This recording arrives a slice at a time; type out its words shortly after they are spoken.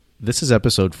This is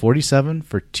episode 47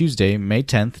 for Tuesday, May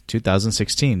 10th,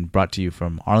 2016, brought to you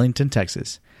from Arlington,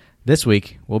 Texas. This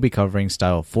week, we'll be covering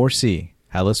style 4C,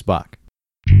 Rahr Bucking Bock.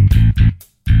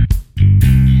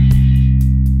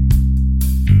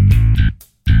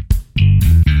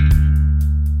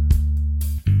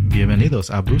 Bienvenidos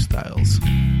a Brew Styles.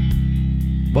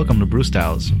 Welcome to Brew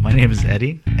Styles. My name is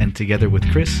Eddie, and together with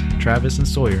Chris, Travis, and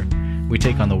Sawyer, we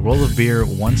take on the world of beer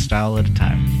one style at a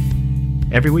time.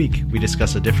 Every week, we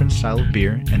discuss a different style of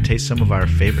beer and taste some of our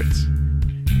favorites.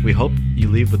 We hope you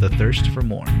leave with a thirst for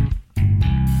more.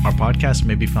 Our podcast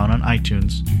may be found on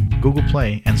iTunes, Google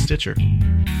Play, and Stitcher.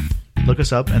 Look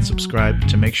us up and subscribe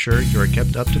to make sure you are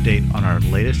kept up to date on our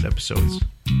latest episodes.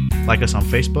 Like us on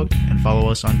Facebook and follow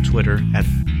us on Twitter at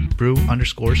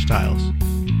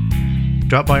brew_styles.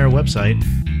 Drop by our website,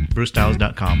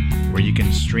 brewstyles.com, where you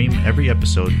can stream every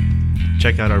episode,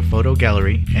 check out our photo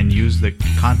gallery, and use the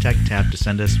contact tab to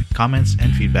send us comments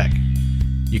and feedback.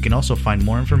 You can also find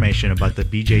more information about the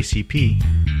BJCP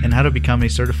and how to become a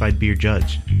certified beer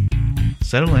judge.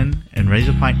 Settle in and raise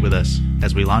a pint with us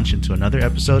as we launch into another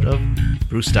episode of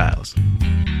Brew Styles.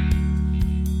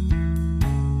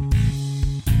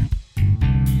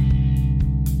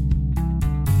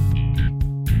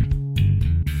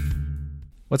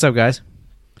 What's up, guys?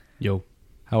 Yo.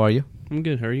 How are you? I'm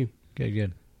good. How are you?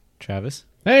 Good. Travis?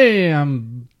 Hey,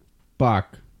 I'm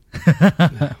Bach. Oh,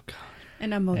 God.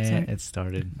 And I'm Mozart. And it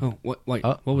started. Oh, what? Wait,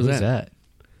 Oh, what was who's that?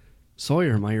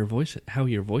 Sawyer, how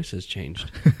your voice has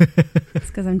changed. It's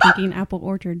because I'm drinking Apple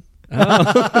Orchard.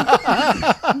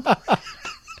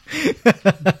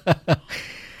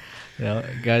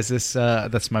 Guys,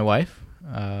 that's my wife.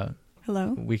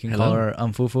 Hello? We can Hello. call her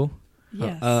Umfufu.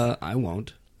 Yes. I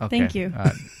won't, Okay. Thank you.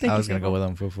 I was going to go with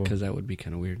Umfufu. because that would be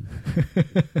kind of weird.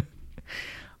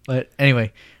 But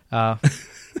anyway,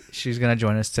 she's going to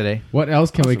join us today. What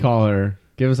else can we Awesome. call her?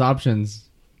 Give us options.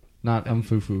 Not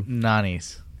Umfufu.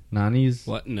 Nani's. Nani's?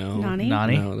 What? No. Nani?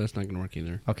 Nani? No, that's not going to work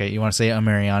either. Okay, you want to say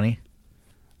Mariani?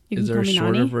 You Is can there a call me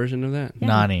shorter Nani, version of that? Yeah.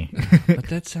 Nani. But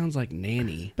that sounds like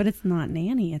nanny. but it's not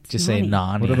Nanny. It's Just Nani. say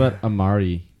Nani. What about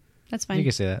Amari? That's You fine.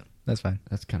 can say that. That's fine.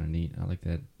 That's kind of neat. I like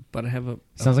that. But I have a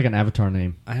Sounds like an Avatar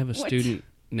name. what? Student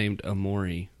named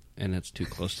Amori, and that's too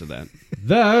close to that.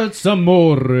 That's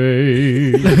amore.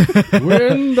 When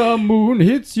the moon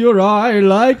hits your eye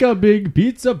like a big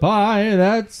pizza pie,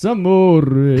 that's amore.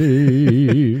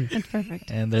 That's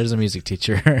perfect. And there's a music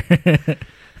teacher.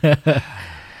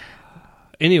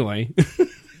 Anyway.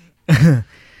 Nice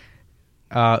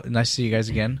to see you guys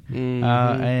again. Mhm.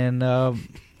 And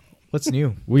what's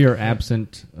new? We are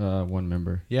absent one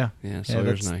member. Yeah. Yeah,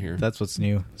 Sawyer's not here. That's what's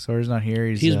new. Sawyer's not here.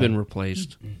 He's been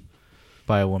replaced.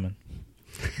 by a woman.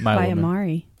 My By woman.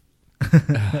 Amari.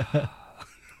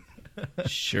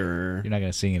 Sure. You're not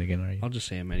going to sing it again, are you? I'll just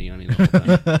say Amariani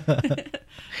the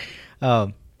whole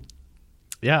time.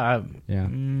 Yeah. Yeah.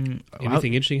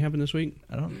 Anything interesting happened this week?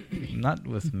 I don't. Not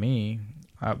with me.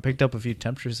 I picked up a few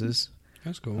temptresses,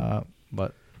 That's cool.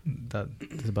 but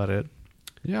that's about it.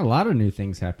 Yeah, a lot of new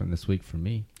things happened this week for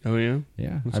me. Oh, yeah?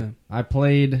 Yeah. What's that? I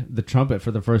played the trumpet for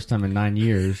the first time in 9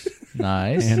 years.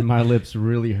 Nice. And my lips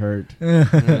really hurt.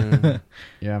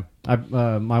 Yeah,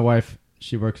 my wife,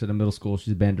 she works at a middle school.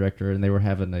 She's a band director, and they were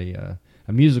having a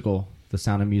musical, The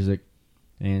Sound of Music,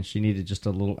 and she needed just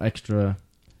a little extra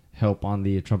help on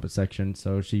the trumpet section.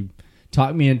 So she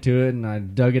talked me into it, and I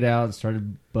dug it out and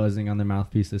started buzzing on the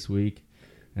mouthpiece this week,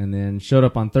 and then showed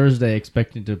up on Thursday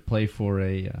expecting to play for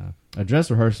a dress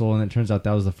rehearsal, and it turns out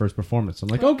that was the first performance. So I'm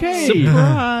like, okay,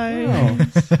 Surprise! wow.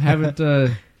 Haven't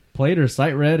played or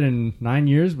sight read in 9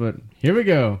 years, but here we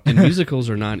go. And musicals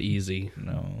are not easy.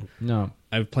 No.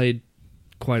 I've played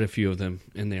quite a few of them,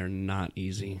 and they are not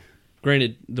easy.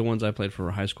 Granted, the ones I played for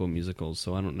were high school musicals,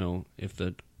 so I don't know if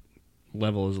the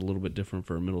level is a little bit different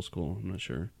for a middle school. I'm not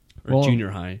sure. Or Well, junior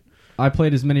high. I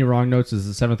played as many wrong notes as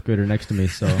the 7th grader next to me,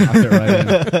 so I fit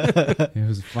right in. It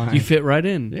was fine. You fit right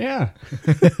in. Yeah.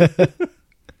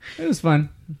 It was fun.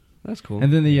 That's cool.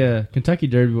 And then the Kentucky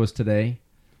Derby was today,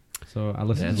 so I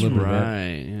listened That's to a little bit of that.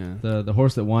 right, yeah. The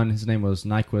horse that won, his name was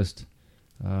Nyquist.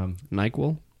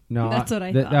 NyQuil? No, That's what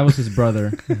I thought. That was his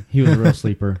brother. He was a real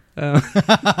sleeper.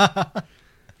 I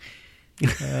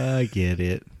get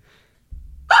it.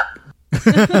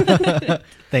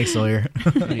 Thanks, Sawyer.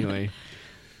 Anyway,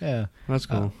 Yeah. that's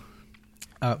cool.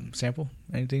 Sample?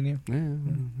 Anything new?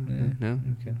 No.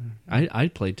 Okay. I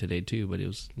played today too, but it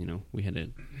was, we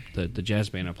had the jazz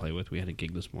band I play with, we had a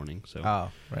gig this morning. So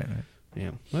Oh, right.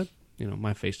 yeah, but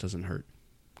my face doesn't hurt.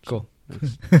 Cool.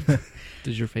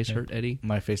 Does your face hurt, Eddie?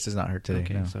 My face does not hurt today.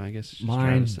 Okay, No. so I guess it's just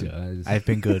Mine Travis then. does. I've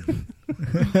been good.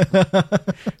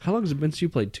 How long has it been since you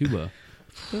played tuba?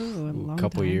 Ooh, a long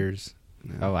couple time. years.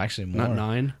 No. Oh, actually more. Not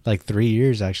 9. Like 3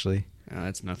 years, actually.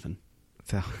 That's nothing.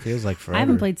 That feels like forever. I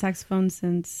haven't played saxophone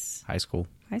since high school.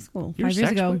 high school, You're 5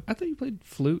 years ago. I thought you played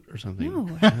flute or something.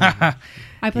 No. Oh.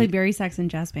 I played Barry sax in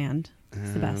jazz band.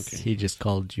 It's the best. Okay. He just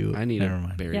called you. I need Never a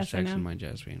mind. Barry Yes, I sax know. in my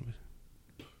jazz band.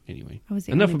 Anyway, I was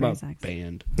the enough only Barry about sax.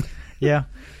 band. Yeah.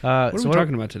 What are we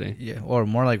talking about today? Yeah, or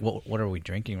more like what are we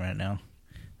drinking right now?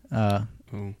 Oh,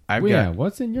 I've yeah, got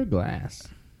what's in your glass?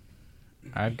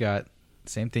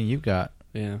 same thing you've got.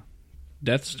 yeah.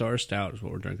 Death Star Stout is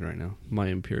what we're drinking right now. My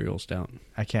Imperial Stout.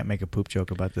 I can't make a poop joke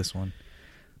about this one.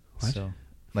 What? So,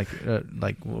 what are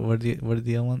the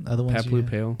other ones? Paplu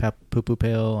Pale. Poo Poo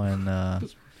Pale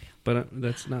and But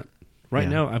that's not... Right Yeah.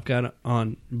 now, I've got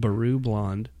on Baru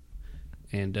Blonde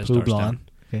and Death Poo Star Blonde.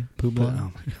 Okay, Poo Stout.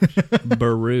 Blonde. Oh, my gosh.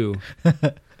 Baru.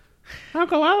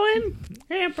 Uncle Owen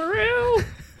and Baru.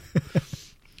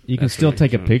 You can That's still what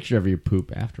take a I'm doing. picture of your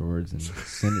poop afterwards and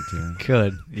send it to him.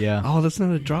 Could, yeah. Oh, that's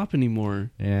not a drop anymore.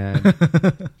 Yeah,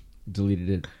 deleted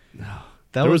it. No.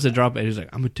 That There was was a drop, and he was like,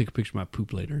 I'm going to take a picture of my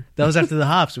poop later. that was after the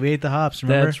hops. We ate the hops.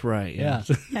 Remember? That's right. Yeah.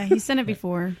 Yeah, he's sent it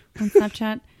before on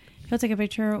Snapchat. He'll take a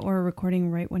picture or a recording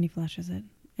right when he flashes it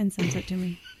and sends it to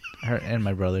me. Her and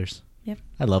my brothers. Yep.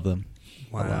 I love them.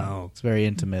 Wow. It's very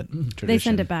intimate tradition. They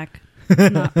send it back.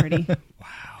 It's not pretty.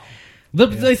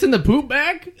 They send the poop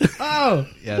back? Oh,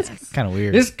 Yeah, it's kind of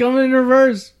weird. it's coming in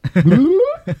reverse.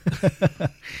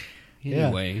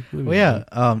 Anyway. Well,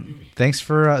 yeah. Thanks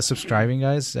for subscribing,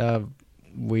 guys.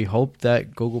 We hope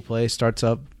that Google Play starts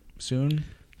up soon.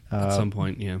 At some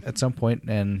point, yeah. At some point,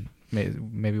 and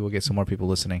maybe we'll get some more people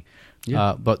listening.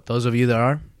 Yeah. But those of you that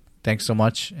are, thanks so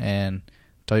much, and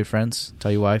tell your friends,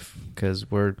 tell your wife, because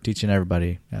we're teaching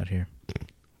everybody out here.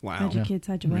 Wow. Hide your kids,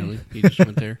 hide your Really? wife. You just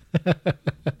went there?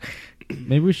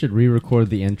 Maybe we should re-record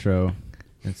the intro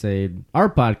and say our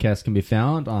podcast can be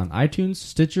found on iTunes,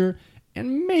 Stitcher,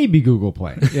 and maybe Google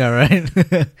Play. Yeah, right.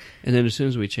 And then as soon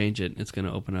as we change it, it's going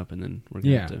to open up, and then we're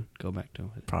going to have to go back to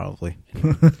it. Probably.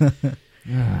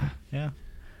 Ah. Yeah.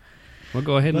 Well,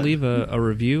 go ahead and leave a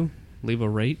review, leave a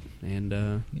rate, and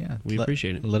Yeah. we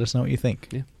appreciate it. Let us know what you think.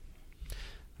 Yeah.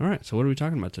 All right, so what are we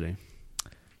talking about today?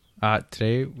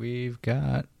 Today we've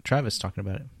got Travis talking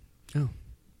about it. Oh.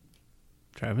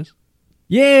 Travis?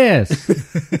 Yes.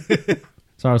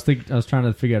 So I was trying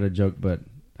to figure out a joke, but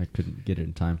I couldn't get it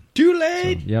in time. Too So,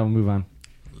 late. yeah, we'll move on.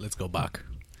 Let's go back.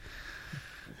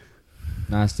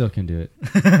 No, I still can do it.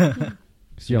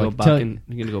 So You're you're going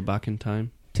like, to go back in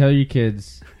time? tell your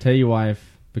kids, tell your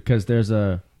wife, because there's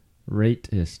a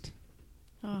rateist.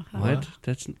 Oh, What?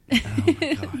 That's... Oh,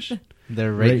 my gosh.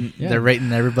 They're rating. Right, yeah. They're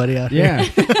rating everybody out. Yeah.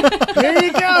 There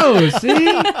you go.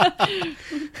 See?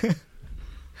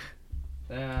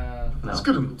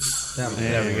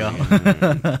 There we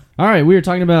go. All right, we were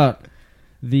talking about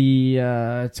the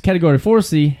it's category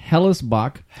 4C, Hellas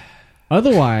Bock,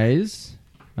 otherwise,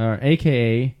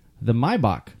 aka the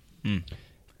Maibock,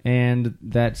 and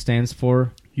that stands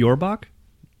for Your Bach?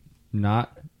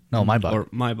 not. No, my buck. Or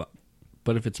my Bach.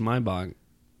 But if it's my Bach...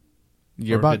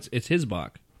 Your or buck. if it's his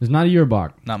Bach. It's not a your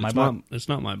Bock. Not my It's buck. it's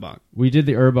not my Bach. We did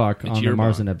the Urbach It's on the your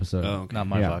Marsden Bach. episode. Oh, okay. Not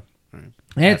my Yeah. buck. All right.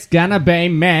 It's gonna be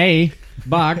May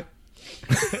Bock.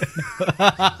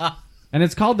 And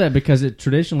it's called that because it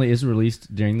traditionally is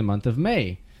released during the month of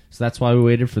May. So that's why we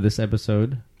waited for this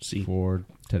episode See. for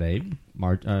today,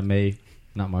 May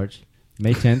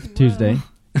 10th, Tuesday,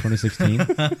 2016,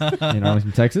 in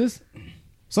Arlington, Texas.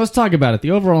 So let's talk about it.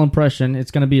 The overall impression,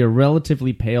 it's going to be a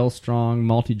relatively pale, strong,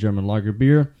 malty German lager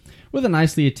beer with a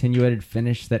nicely attenuated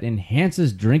finish that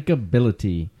enhances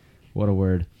drinkability. What a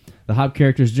word. The hop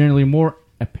character is generally more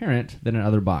apparent than in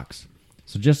other bocks.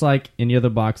 So just like any other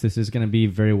box, this is going to be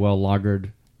very well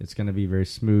lagered. It's going to be very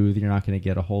smooth. You're not going to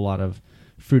get a whole lot of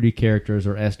fruity characters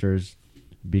or esters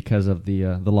because of the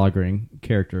lagering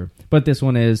character. But this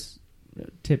one is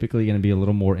typically going to be a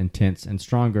little more intense and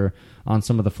stronger on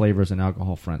some of the flavors and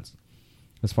alcohol fronts.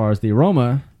 As far as the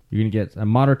aroma, you're going to get a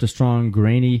moderate to strong,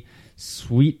 grainy,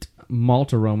 sweet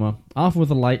malt aroma, often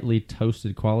with a lightly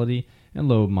toasted quality and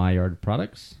low Maillard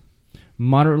products.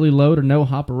 Moderately low to no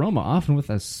hop aroma, often with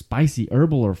a spicy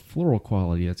herbal or floral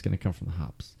quality that's going to come from the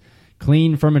hops.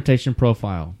 Clean fermentation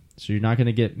profile, so you're not going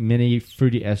to get many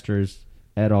fruity esters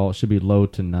at all. It should be low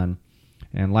to none.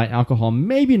 And light alcohol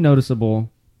may be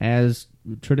noticeable, as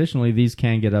traditionally these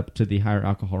can get up to the higher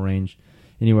alcohol range,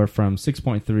 anywhere from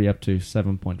 6.3 up to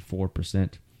 7.4%.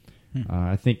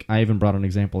 I think I even brought an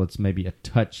example that's maybe a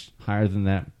touch higher than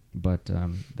that, but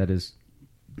that is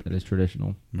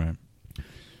traditional. Right.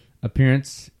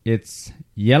 Appearance, it's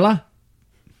yellow.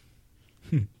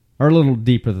 Or a little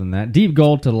deeper than that. Deep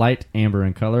gold to light amber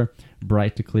in color.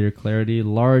 Bright to clear clarity.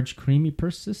 Large, creamy,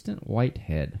 persistent white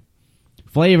head.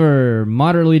 Flavor,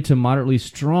 moderately to moderately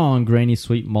strong, grainy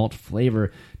sweet malt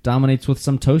flavor. Dominates with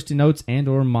some toasty notes and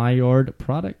or Maillard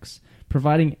products,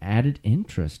 providing added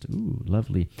interest. Ooh,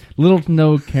 lovely. Little to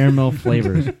no caramel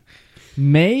flavors.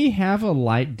 May have a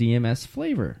light DMS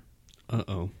flavor.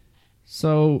 Uh-oh.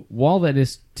 So, while that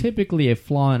is typically a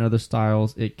flaw in other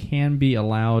styles, it can be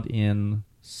allowed in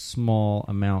small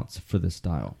amounts for this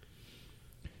style.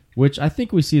 Which I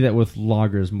think we see that with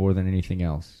lagers more than anything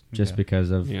else, just because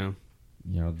of the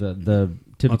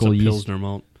typical yeast, Pilsner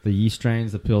malt, the yeast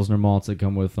strains, the Pilsner malts that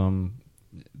come with them.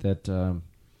 That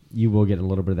you will get a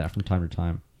little bit of that from time to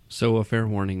time. So, a fair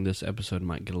warning: this episode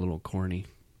might get a little corny.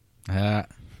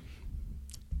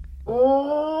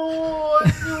 Oh,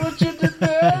 I see what you did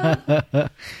there.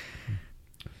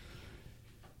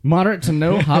 Moderate to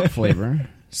no hop flavor.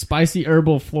 Spicy,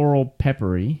 herbal, floral,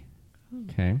 peppery.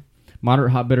 Okay.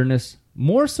 Moderate hop bitterness.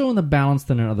 More so in the balance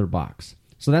than in other Bocks.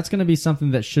 So that's going to be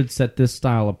something that should set this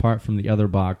style apart from the other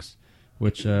Bocks,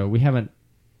 which we haven't...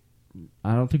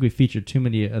 I don't think we featured too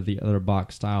many of the other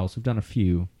Bock styles. We've done a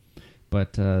few.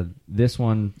 But this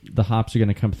one, the hops are going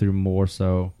to come through more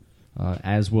so,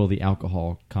 as will the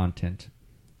alcohol content.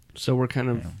 So we're kind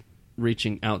of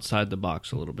reaching outside the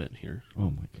box a little bit here.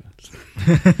 Oh, my God.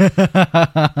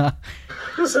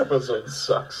 This episode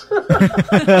sucks.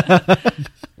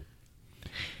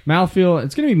 Mouthfeel,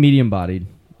 it's going to be medium-bodied.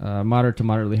 Moderate to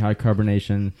moderately high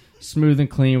carbonation. Smooth and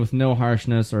clean with no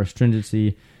harshness or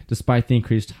astringency, despite the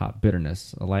increased hop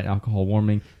bitterness. A light alcohol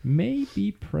warming may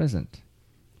be present.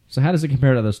 So how does it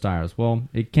compare to other styles? Well,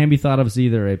 it can be thought of as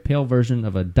either a pale version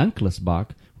of a Dunkless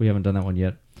Bock. We haven't done that one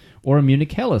yet. Or a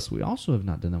Munich Helles. We also have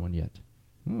not done that one yet.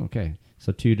 Oh, okay.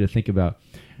 So two to think about.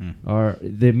 Or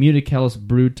the Munich Helles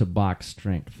brewed to Bock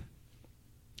strength.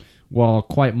 While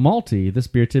quite malty, this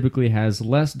beer typically has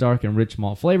less dark and rich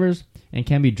malt flavors and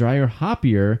can be drier,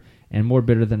 hoppier, and more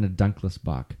bitter than a Dunkless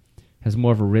Bock. Has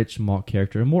more of a rich malt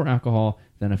character and more alcohol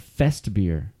than a Fest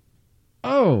beer.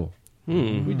 Oh!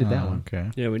 We did that one.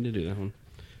 Okay. Yeah, we did do that one.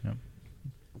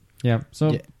 Yeah,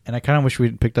 so... Yeah, and I kind of wish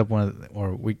we'd picked up one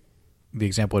of the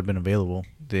example had been available.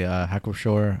 The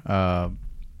Hackleshore.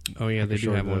 Oh, yeah, they do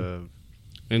Hackleshore, have one.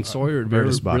 And Sawyer Virtus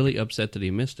was Bock. really upset that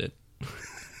he missed it.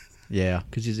 Yeah.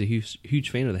 Because he's a huge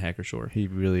fan of the Hackleshore. He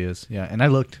really is. Yeah, and I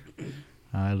looked,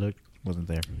 wasn't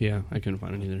there. Yeah, I couldn't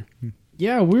find it either.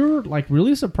 Yeah, we were like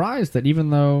really surprised that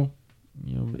even though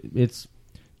it's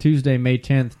Tuesday, May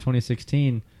 10th,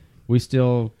 2016, we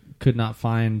still could not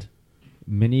find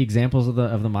many examples of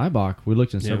the Maibock. We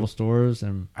looked in several stores,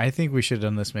 and I think we should have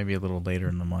done this maybe a little later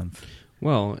in the month.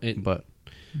 Well,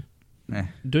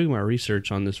 doing my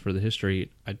research on this for the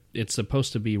history, it's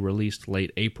supposed to be released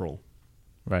late April.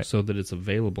 Right. So that it's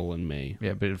available in May.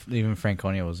 Yeah, but even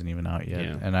Franconia wasn't even out yet.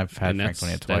 Yeah. And I've had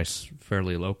Franconia twice. That's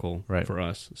fairly local for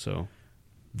us. So,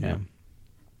 yeah.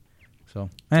 So,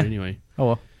 anyway. Oh,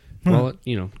 well. Well,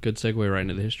 good segue right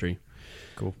into the history.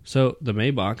 Cool. So, the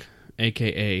Maibock,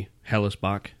 a.k.a.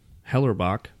 Hellesbock,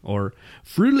 Hellerbock, or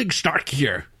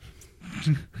Frühlingsstark,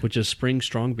 which is spring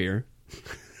strong beer.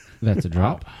 that's a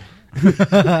drop.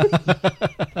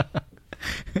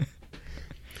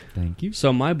 Thank you.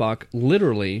 So Maibock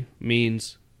literally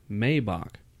means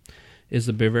Maibock, is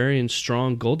the Bavarian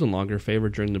strong golden lager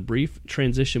favored during the brief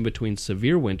transition between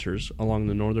severe winters along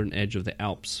the northern edge of the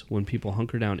Alps, when people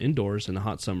hunker down indoors, in the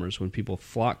hot summers when people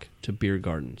flock to beer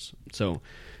gardens. So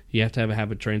you have to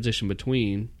have a transition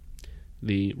between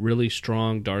the really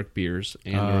strong dark beers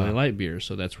and really light beers,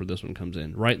 so that's where this one comes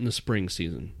in, right in the spring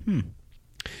season.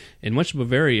 In much of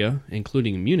Bavaria,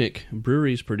 including Munich,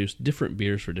 breweries produce different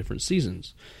beers for different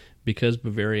seasons. Because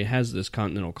Bavaria has this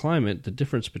continental climate, the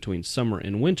difference between summer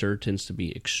and winter tends to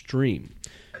be extreme.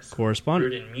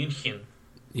 Brewed in München.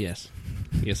 Yes.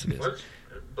 Yes, it is. What?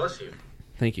 Bless you.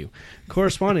 Thank you.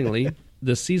 Correspondingly,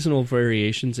 the seasonal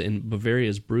variations in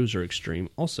Bavaria's brews are extreme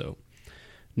also.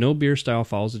 No beer style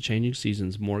follows the changing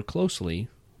seasons more closely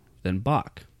than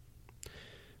Bock.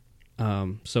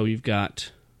 So you've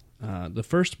got... the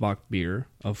first Bock beer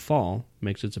of fall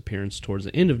makes its appearance towards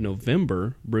the end of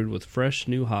November, brewed with fresh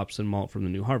new hops and malt from the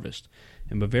new harvest.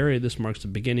 In Bavaria, this marks the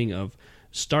beginning of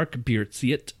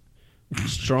Starkbierzeit,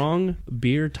 strong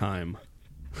beer time,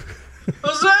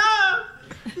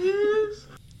 Yes.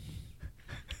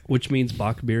 which means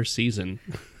Bock beer season.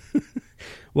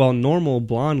 While normal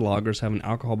blonde lagers have an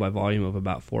alcohol by volume of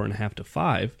about 4.5 to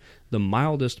 5, the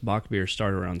mildest Bock beers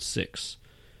start around 6.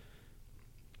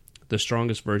 The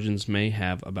strongest versions may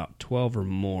have about 12 or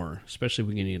more, especially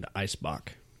when you get into Ice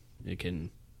Bock. It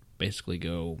can basically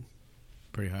go...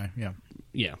 Pretty high, yeah.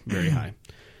 Yeah, very high.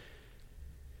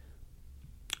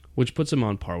 which puts them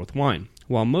on par with wine.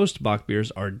 While most Bock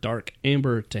beers are dark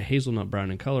amber to hazelnut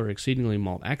brown in color, exceedingly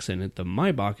malt accented, the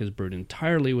Maibock is brewed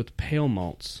entirely with pale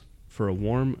malts for a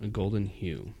warm golden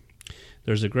hue.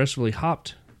 There's aggressively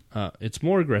hopped. It's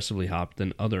more aggressively hopped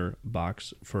than other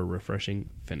Bocks for a refreshing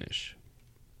finish.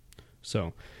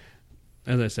 So,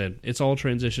 as I said, it's all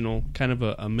transitional, kind of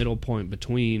a middle point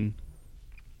between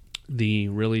the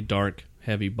really dark,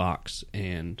 heavy Bocks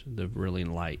and the really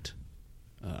light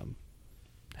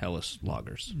Helles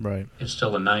lagers. Right. It's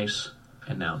still a nice,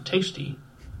 and now tasty,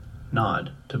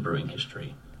 nod to brewing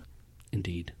history.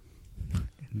 Indeed.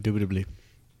 Indubitably.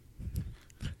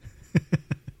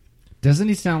 Doesn't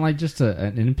he sound like just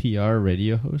an NPR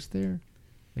radio host there?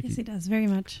 Like Yes, he does. Very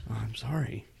much. Oh, I'm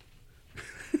sorry.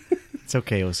 It's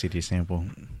okay, OCD sample.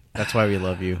 That's why we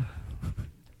love you.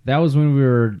 That was when we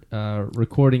were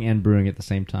recording and brewing at the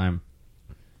same time,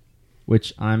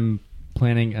 which I'm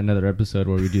planning another episode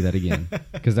where we do that again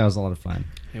because that was a lot of fun.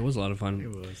 It was a lot of fun. It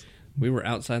was. We were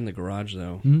outside in the garage,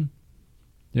 though. Mm-hmm.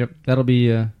 Yep, that'll be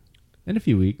in a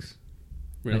few weeks.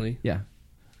 Really? Yeah,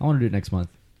 I want to do it next month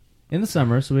in the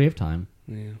summer, so we have time.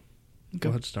 Yeah. Go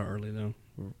ahead and start early, though,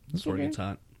 before it gets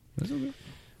hot. That's okay.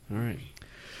 All right.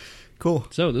 Cool.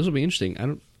 So this will be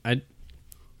interesting. I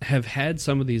have had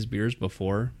some of these beers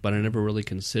before, but I never really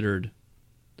considered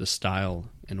the style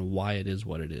and why it is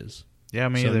what it is. Yeah,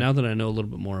 me So either. now that I know a little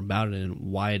bit more about it and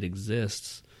why it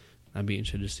exists, I'd be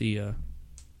interested to see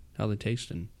how they taste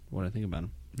and what I think about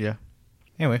them. Yeah.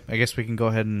 Anyway, I guess we can go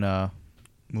ahead and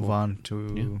move on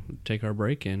to Yeah, take our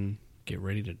break and get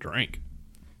ready to drink.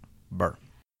 Burr.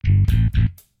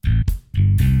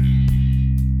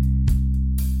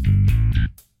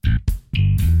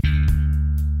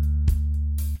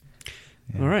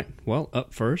 All right. Well,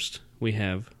 up first, we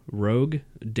have Rogue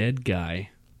Dead Guy.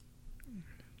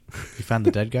 You found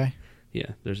the dead guy?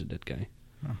 Yeah, there's a dead guy.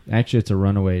 Actually, it's a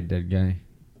runaway dead guy.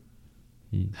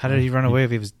 How did he run away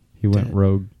if he was He went dead?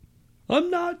 rogue. I'm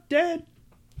not dead.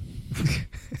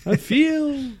 I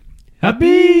feel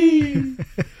happy.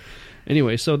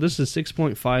 Anyway, so this is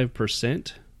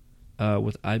 6.5%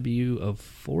 with IBU of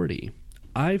 40.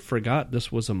 I forgot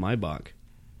this was a Maibock,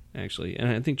 actually. And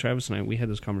I think Travis and we had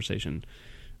this conversation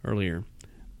earlier.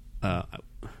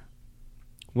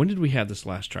 When did we have this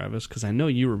last, Travis? Because I know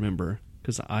you remember,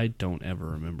 because I don't ever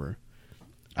remember.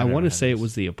 I want to say it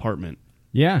was the apartment.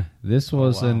 Yeah, this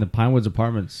was wow. in the Pinewoods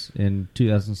Apartments in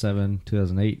 2007,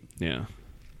 2008. Yeah.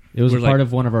 It was We're part like-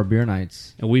 of one of our beer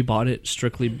nights. And we bought it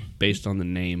strictly based on the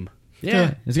name.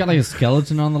 Yeah, it's got like a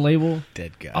skeleton on the label.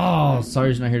 Dead guy. Oh, sorry,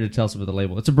 he's not here to tell us about the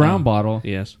label. It's a brown bottle.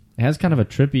 Yes. It has kind of a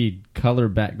trippy color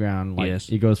background. Like Yes.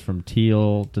 it goes from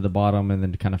teal to the bottom and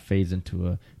then kind of fades into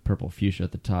a purple fuchsia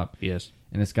at the top. Yes.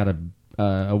 And it's got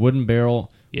a wooden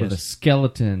barrel with a Yes.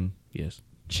 skeleton Yes.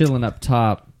 chilling up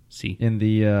top See. in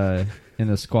the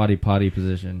squatty potty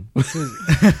position,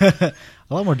 A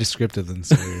lot more descriptive than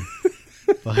Sawyer.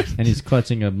 But and he's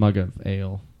clutching a mug of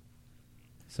ale.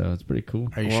 So it's pretty cool.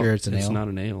 are you sure it's an ale? It's not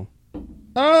an ale.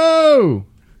 Oh,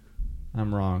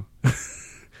 I'm wrong. No,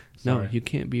 Sorry. you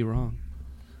can't be wrong.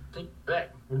 Think back.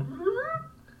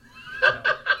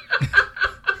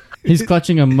 He's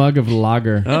clutching a mug of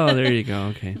lager. Oh, there you go.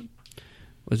 Okay.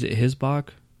 Was it his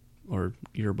Bock or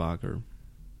your Bock or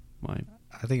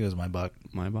I think it was my buck.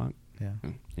 my Bock? Yeah.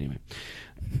 Oh, anyway.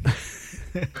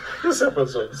 This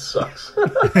episode sucks.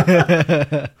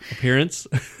 Appearance?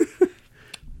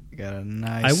 Got a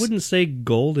nice. I wouldn't say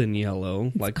golden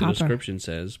yellow like copper. the description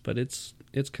says, but it's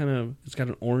got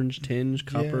an orange tinge,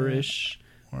 copper-ish.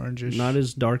 orangish. Not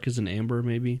as dark as an amber,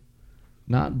 maybe.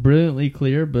 Not brilliantly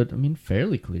clear, but I mean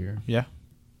fairly clear. Yeah.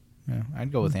 Yeah.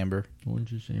 I'd go with amber.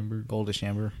 Orangish amber. Goldish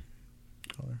amber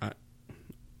color.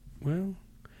 Well,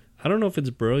 I don't know if it's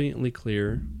brilliantly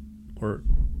clear, or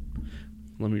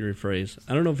let me rephrase.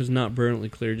 I don't know if it's not brilliantly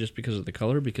clear just because of the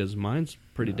color, because mine's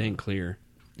pretty dang clear.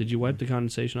 Did you wipe the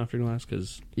condensation off your glass?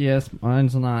 Because Yes,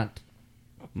 mine's not.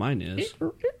 mine is.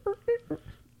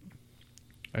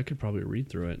 I could probably read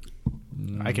through it.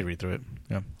 I could read through it.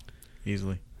 Yeah.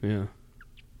 Easily. Yeah.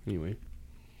 Anyway.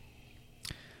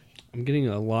 I'm getting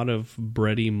a lot of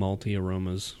bready, malty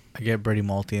aromas. I get bready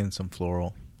malty and some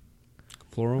floral.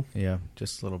 Floral? Yeah,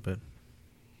 just a little bit.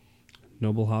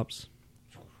 Noble hops?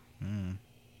 Mm.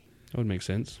 That would make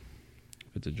sense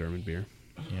if it's a German beer.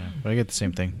 Yeah, but I get the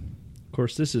same thing. Of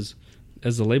course, this is,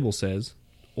 as the label says,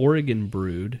 Oregon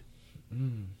brewed.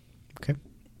 Okay.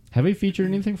 Have we featured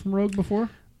anything from Rogue before?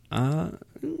 I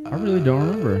I really don't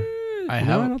remember. I No,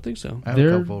 have. I don't think so. I have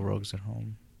They're- a couple of rogues at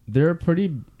home. They're a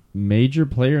pretty major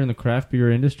player in the craft beer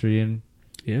industry, and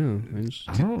Yeah.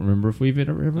 I don't remember if we've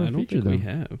ever I don't featured think we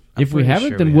them. have. If we pretty haven't,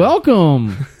 sure then we have.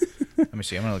 welcome. Let me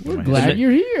see. I'm gonna look We're at my glad history.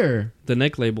 you're here. The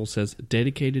neck label says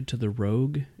dedicated to the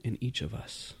rogue in each of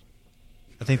us.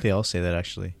 I think they all say that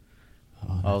actually.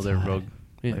 All their rogue.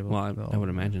 Yeah, label. well, I would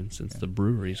imagine since the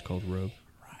brewery is called Rogue.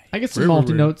 I get some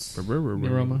malty notes. The The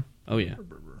aroma. Oh yeah,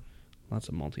 lots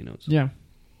of malty notes. Yeah.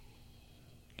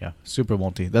 Yeah, super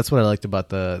multi. That's what I liked about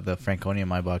the Franconia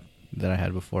Maibock that I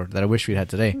had before. That I wish we'd had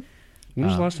today. When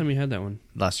was the last time you had that one?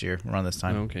 Last year, around this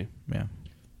time. Oh, okay. Yeah.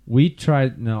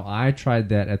 I tried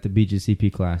that at the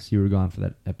BGCP class. You were gone for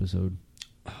that episode.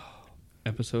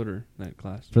 Episode or that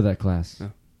class? For that class.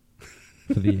 Oh.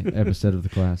 For the episode of the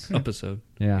class. Episode.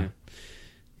 Yeah.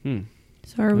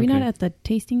 So are we not Okay. at the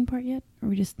tasting part yet? Are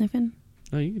we just sniffing?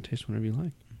 No, you can taste whatever you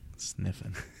like.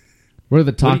 Sniffing. We're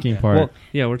the talking part. Well,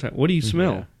 yeah, we're talking. What do you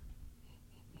smell? Yeah.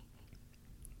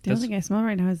 The only thing I smell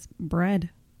right now is bread.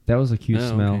 That was a cute Oh,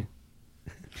 smell. okay.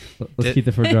 Let's keep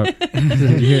the fur drop.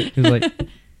 It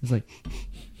was like,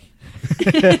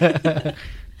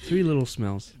 Three little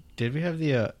smells. Did we have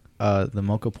the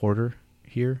mocha porter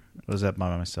here? Or was that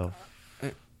by myself?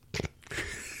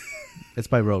 It's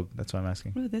by Rogue. That's why I'm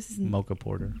asking. Oh, this is Mocha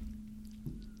porter.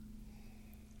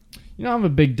 you know, I'm a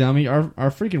big dummy. Our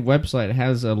freaking website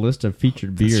has a list of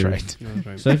featured beers. That's right. That's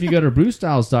right. So if you go to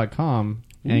brewstyles.com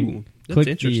and Ooh, that's click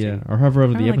interesting. or hover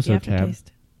over I the like episode tab,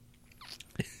 aftertaste.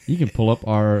 you can pull up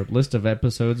our list of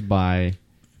episodes by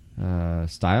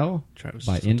style, Travis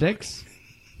by is index.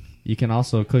 You can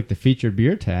also click the featured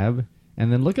beer tab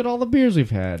and then look at all the beers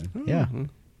we've had. Yeah.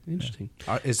 Interesting.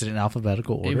 Is it in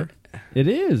alphabetical order? It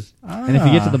is. And if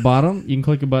you get to the bottom, you can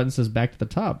click a button that says back to the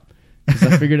top. Because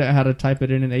I figured out how to type it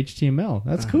in HTML.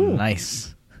 That's cool.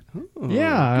 Nice. Oh,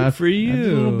 Yeah, good for I did a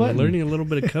little you. button. Learning a little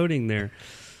bit of coding there.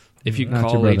 If you Not your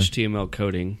call brother. HTML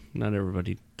coding, not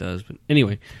everybody does, but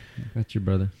anyway. That's your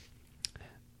brother.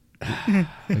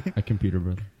 Like a computer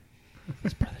brother.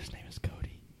 His brother's name is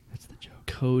Cody. That's the joke.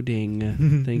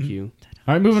 Coding. Thank you.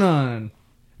 All right, moving on.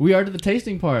 We are to the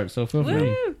tasting part, so feel free.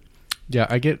 Woo! Yeah,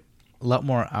 I get a lot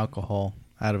more alcohol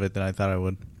out of it than I thought I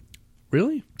would.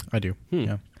 Really? I do. Hmm.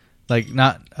 Yeah. Like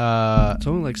not. It's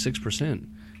only like 6%.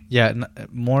 Yeah,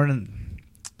 more than.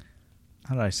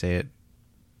 How do I say it?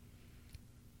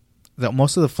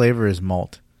 Most of the flavor is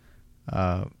malt,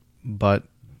 but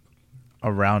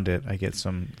around it I get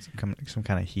some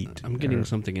kind of heat. I'm getting Or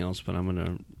something else, but I'm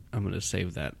gonna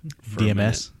save that for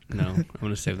DMS? a minute. No, I'm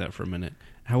gonna save that for a minute.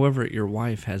 However, your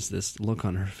wife has this look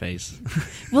on her face.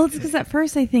 Well, it's because at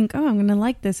first I think, oh, I'm going to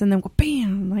like this. And then,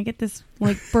 bam, I get this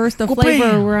like burst of Go flavor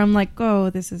bam. where I'm like, oh,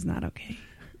 this is not okay.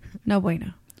 No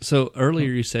bueno. So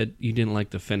earlier you said you didn't like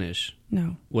the finish.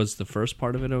 No. Was the first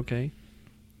part of it okay?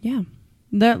 Yeah.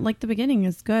 The beginning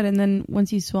is good. And then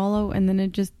once you swallow and then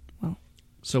it just, well.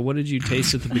 So what did you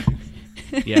taste at the beginning?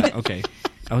 Yeah, okay.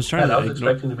 I was trying And I to was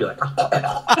ignore. expecting to be like,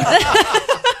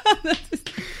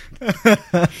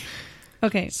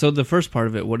 Okay. So the first part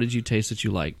of it, what did you taste that you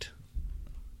liked?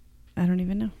 I don't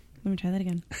even know. Let me try that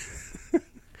again.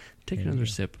 Take another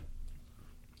sip.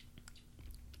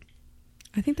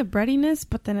 I think the breadiness,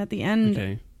 but then at the end,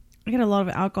 Okay. I get a lot of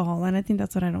alcohol. And I think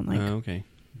that's what I don't like. Okay.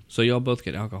 So y'all both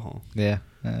get alcohol. Yeah,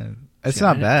 it's See,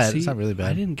 not I didn't- bad. see, It's not really I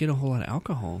bad. didn't get a whole lot of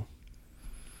alcohol.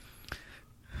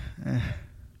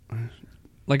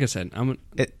 Like I said,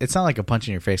 It's not like a punch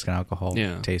in your face kind of alcohol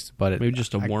taste, but maybe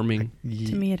just a warming.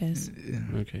 To me, it is.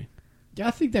 Okay. Yeah,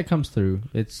 I think that comes through.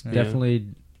 It's Yeah. definitely.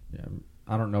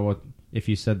 I don't know if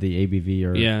you said the ABV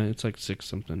or Yeah, it's like 6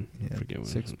 something. I Yeah, forget what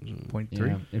 6.3.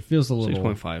 Yeah, it feels a little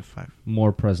 6.5.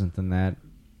 more present than that.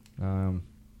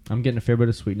 I'm getting a fair bit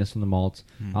of sweetness from the malts.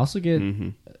 I also get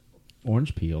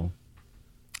orange peel.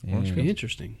 Orange And- peel?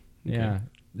 Interesting. Yeah,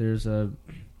 there's a,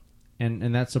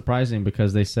 and that's surprising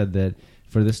because they said that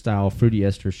for this style, fruity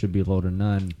ester should be low to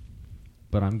none,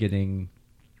 but I'm getting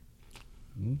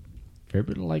a fair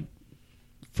bit of like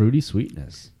fruity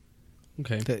sweetness.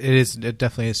 Okay. It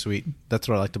definitely is sweet. That's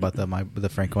what I liked about the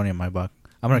Franconia Maibock.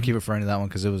 I'm gonna keep referring to that one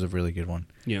because it was a really good one.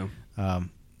 Yeah.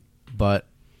 But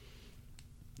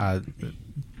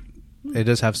it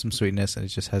does have some sweetness, and it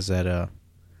just has that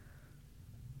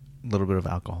little bit of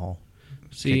alcohol.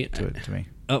 See, kick to it to me.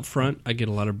 Up front, I get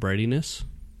a lot of breadiness,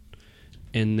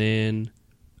 and then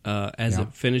as Yeah.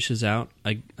 it finishes out,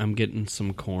 I'm getting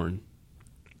some corn.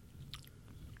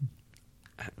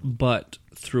 But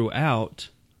throughout,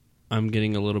 I'm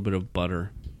getting a little bit of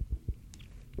butter.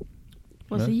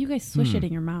 Well, so you guys swish it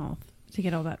in your mouth to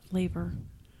get all that flavor.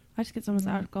 I just get so much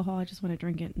alcohol. I just want to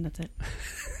drink it, and that's it.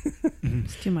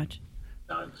 It's too much.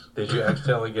 did you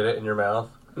accidentally get it in your mouth?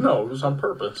 No, it was on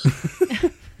purpose.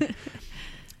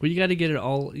 Well, you got to get it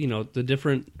all, the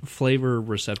different flavor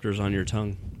receptors on your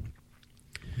tongue.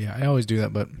 Yeah, I always do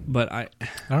that, but I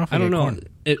don't know if I don't get know. corn.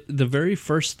 The very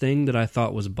first thing that I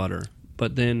thought was butter,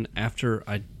 but then after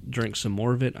I drank some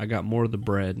more of it, I got more of the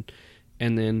bread,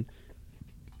 and then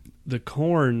the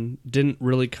corn didn't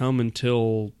really come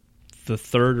until the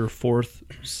third or fourth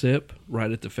sip,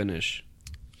 right at the finish.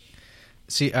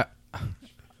 See,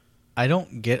 I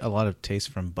don't get a lot of taste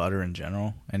from butter in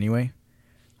general, anyway.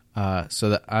 So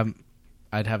that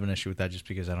I'd have an issue with that just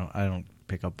because I don't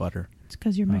pick up butter. It's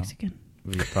because you're Mexican.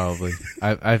 Probably.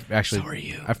 I've actually. So are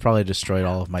you. I've probably destroyed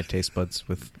all of my taste buds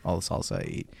with all the salsa I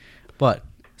eat. But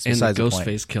And the besides the Ghost point,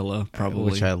 Face Killer,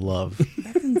 probably. which I love.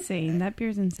 That's insane. That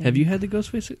beer's insane. Have you had the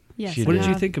Ghost Face? Yes. She What did. did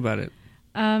you think about it?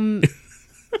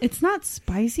 It's not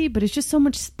spicy, but it's just so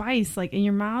much spice, like in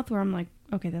your mouth, where I'm like,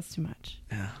 okay, that's too much.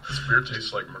 This beer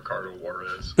tastes like Mercado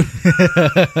Juarez.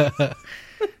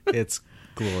 It's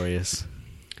glorious.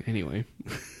 Anyway.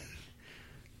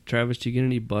 Travis, do you get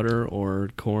any butter or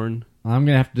corn? I'm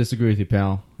gonna have to disagree with you,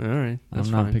 pal. All right. That's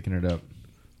I'm not fine. picking it up.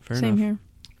 Fair Same enough. here.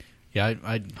 Yeah,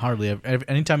 I hardly ever.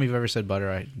 Anytime you've ever said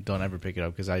butter, I don't ever pick it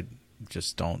up because I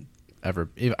just don't ever.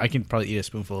 I can probably eat a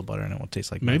spoonful of butter and it won't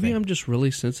taste like Maybe nothing. I'm just really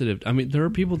sensitive. I mean, there are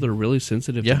people that are really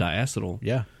sensitive Yeah. to diacetyl.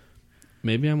 Yeah.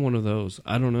 Maybe I'm one of those.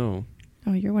 I don't know.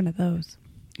 Oh, you're one of those.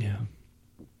 Yeah.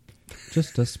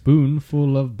 Just a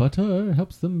spoonful of butter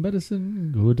helps the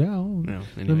medicine go down. No,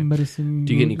 The anyway. medicine.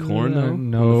 Do you get any go corn, though,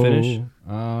 down. on the finish?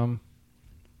 No.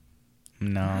 No.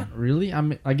 Not really.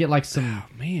 I get like some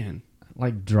Oh, man.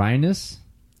 like dryness.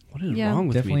 What is Yeah. wrong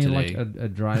with Definitely me like today? a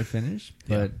dry finish,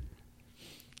 Yeah. but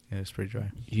Yeah, it's pretty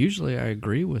dry. Usually I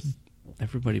agree with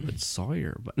everybody but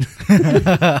Sawyer, but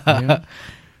yeah.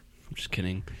 I'm just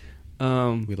kidding.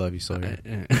 We love you, Sawyer.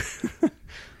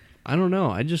 I don't know.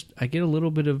 I get a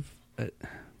little bit of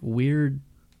weird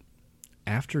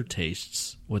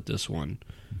aftertastes with this one.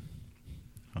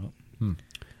 Oh.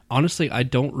 Honestly, I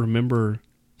don't remember.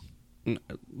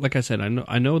 Like I said,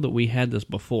 I know that we had this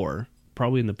before,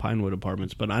 probably in the Pinewood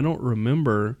apartments, but I don't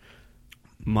remember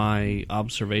my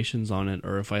observations on it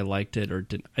or if I liked it or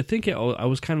didn't. I think I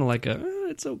was kind of like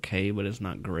it's okay, but it's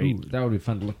not great. Ooh, that would be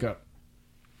fun to look up.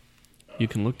 You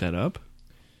can look that up.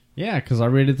 Yeah, because I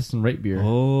rated this in Rate Beer.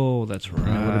 Oh, that's right.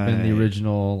 That would have been the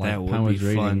original like That would be Pinewood's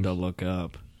fun rating. to look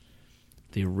up.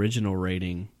 The original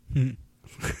rating. Yeah,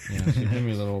 so give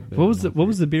me a little bit. What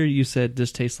was the beer you said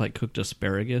this tastes like cooked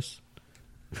asparagus?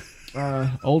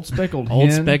 Old Speckled Hen.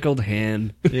 Old Speckled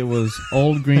Hen. It was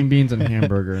old green beans and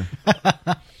hamburger.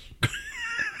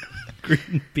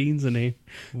 Green beans and a.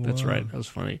 That's right. That was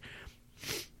funny.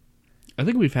 I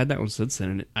think we've had that one since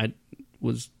then, and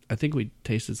I think we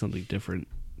tasted something different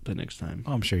the next time.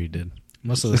 Oh, I'm sure you did.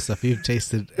 Most of the stuff you've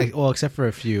tasted, well, except for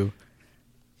a few.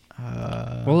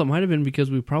 Well, it might have been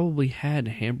because we probably had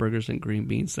hamburgers and green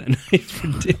beans that night for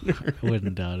dinner. I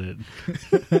wouldn't doubt it.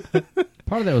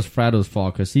 Part of that was Frado's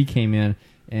fault because he came in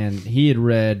and he had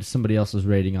read somebody else's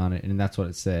rating on it, and that's what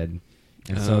it said.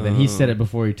 And so then he said it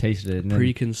before he tasted it. And then,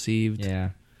 Preconceived. yeah.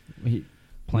 He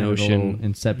planted a Notion. little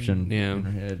Inception Yeah. in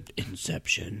her head.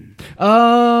 Inception.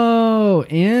 Oh,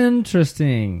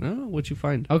 interesting. Oh, what'd you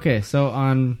find? Okay, so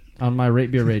on my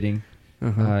Rate Beer rating,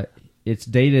 Uh-huh. it's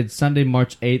dated Sunday,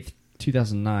 March 8th,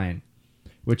 2009,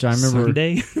 which I remember.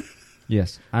 Sunday?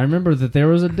 Yes, I remember that there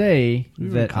was a day We were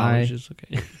in that college. It's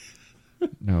okay.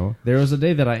 No, there was a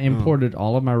day that I imported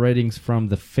all of my ratings from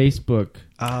the Facebook.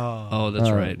 Oh,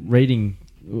 that's right. Rating,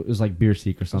 it was like Beer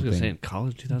Seek or I was something. going to say in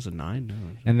college, 2009? No.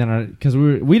 And then because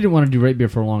we didn't want to do Rate Beer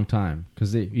for a long time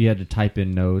because you had to type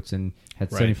in notes and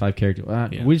had Right. 75 characters.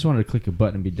 Yeah. We just wanted to click a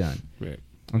button and be done. Right.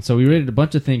 And so we rated a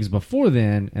bunch of things before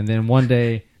then, and then one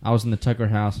day I was in the Tucker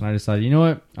house and I decided, you know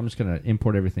what, I'm just going to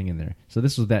import everything in there. So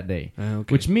this was that day,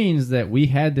 Okay. which means that we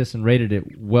had this and rated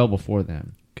it well before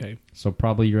then. Okay. So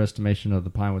probably your estimation of the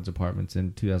Pinewoods Apartments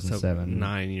in 2007. So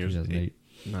 9 years 2008.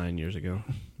 9 years ago.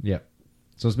 Yep.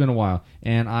 So it's been a while.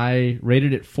 And I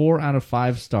rated it 4 out of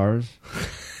 5 stars.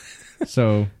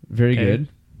 So very Okay. good.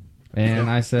 And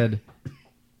I said,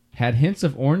 had hints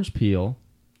of orange peel.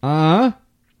 Yeah,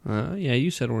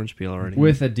 you said orange peel already.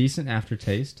 With a decent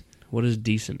aftertaste. What does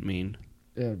decent mean?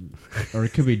 Or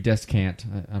it could be descant.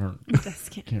 I don't.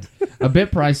 Descant. A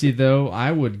bit pricey though.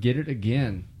 I would get it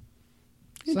again.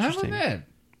 So how about Interesting. that?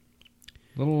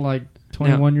 Little like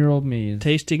 21-year-old me. Is,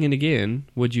 Tasting it again,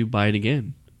 would you buy it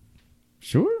again?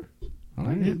 sure. I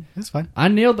like it. That's fine. I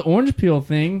nailed the orange peel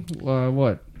thing.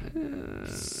 What?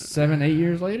 7, 8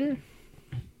 years later.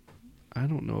 I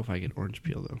don't know if I get orange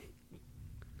peel, though.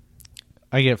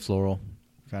 I get floral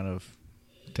kind of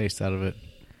taste out of it.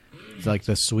 It's like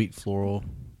the sweet floral.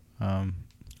 I'm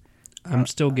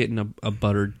still getting a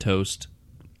buttered toast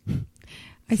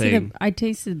I see thing. I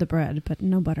tasted the bread, but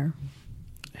no butter.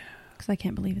 Because I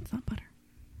can't believe it's not butter.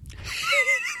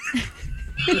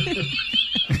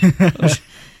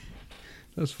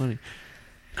 That was funny.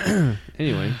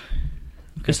 Anyway,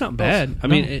 it's not bad. I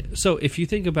mean, so if you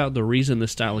think about the reason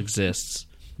this style exists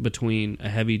between a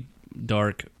heavy,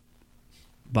 dark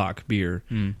Bock beer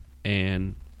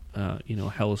and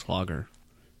Helles Lager,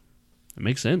 it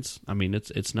makes sense. I mean,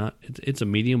 it's a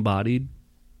medium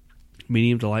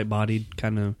to light bodied,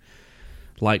 kind of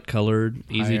light colored,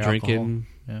 easy Higher drinking.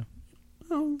 alcohol. Yeah.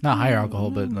 Oh, Not higher alcohol,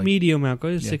 but like medium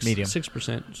alcohol. Yeah, medium.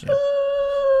 6%. So. Yeah.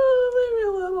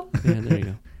 Yeah, there you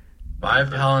go. My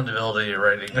palatability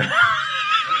rating.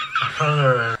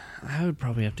 I would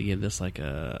probably have to give this like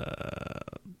a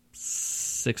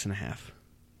 6.5.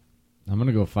 I'm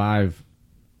gonna go 5.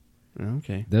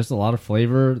 Okay. There's a lot of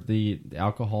flavor. The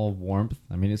alcohol warmth.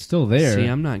 I mean, it's still there. See,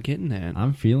 I'm not getting that.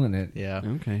 I'm feeling it. yeah.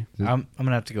 Okay. I'm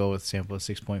gonna have to go with sample of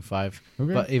 6.5.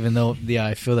 Okay. But even though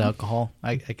I feel the alcohol,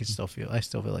 I still feel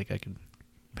like I can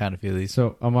pound a few of these.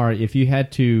 So, Amari, if you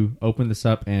had to open this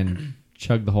up and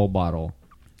chug the whole bottle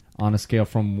on a scale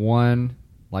from 1,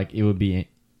 like it would be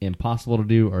impossible to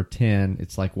do, or 10,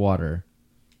 it's like water.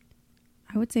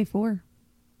 I would say 4.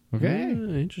 Okay.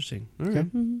 Interesting. All right. Okay.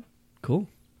 Mm-hmm. Cool.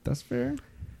 That's fair.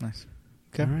 Nice.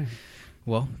 Okay. All right.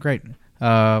 Well, great.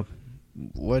 What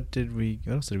else did we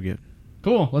get?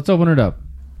 Cool. Let's open it up.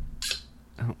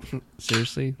 Oh,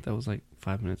 seriously? That was like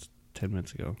 10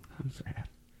 minutes ago.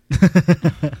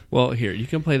 Well, here, you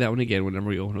can play that one again whenever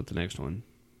we open up the next one.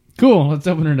 Cool. Let's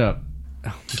open it up.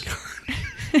 Oh, my God.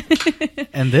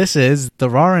 And this is the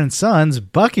Rahr & Sons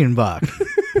Bucking Bock.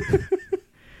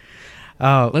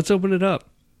 Let's open it up.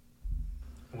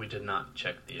 We did not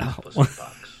check the explicit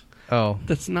box. Oh,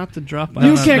 That's not the drop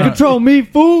You I can't control me,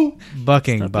 fool.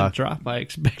 Bucking Not the Bock. drop I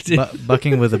expected.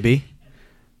 Bucking with a B?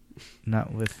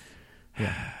 Not with...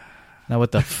 Yeah. Not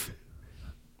with the f.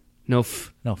 No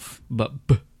f, No f. but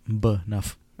b.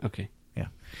 Nuff. Okay.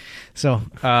 So,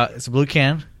 it's a blue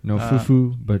can. No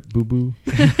foo-foo, but boo-boo.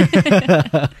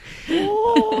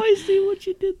 Oh, I see what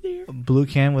you did there. A blue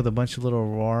can with a bunch of little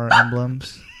Rahr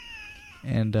emblems.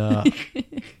 And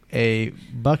a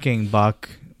Bucking Bock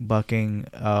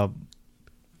bucker.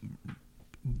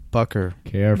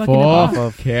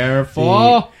 Careful.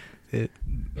 Careful.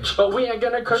 But we ain't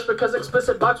gonna curse because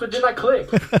explicit box would not click.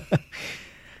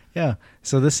 Yeah.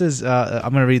 So this is...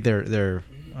 I'm going to read their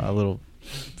little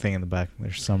thing in the back,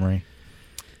 their summary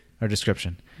or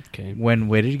description. Okay. When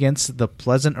weighted against the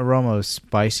pleasant aroma of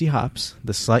spicy hops,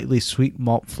 the slightly sweet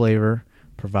malt flavor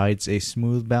provides a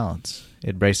smooth balance.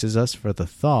 It braces us for the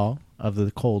thaw of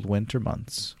the cold winter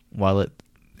months, while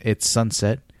its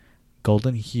sunset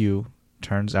golden hue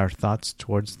turns our thoughts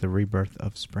towards the rebirth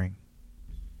of spring.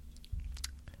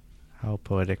 How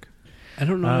poetic. I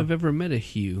don't know if I've ever met a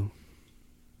Hugh.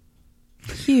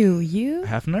 Hugh, you?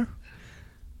 Hafner?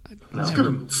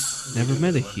 Never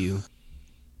met a Hugh.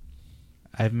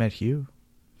 I've met Hugh.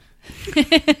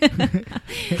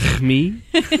 Me?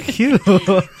 Hugh.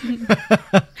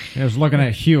 I was looking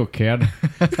at Hugh, kid.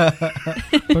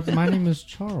 But my name is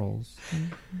Charles.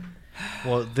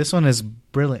 Well, this one is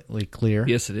brilliantly clear.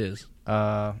 Yes, it is.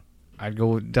 I'd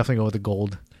definitely go with the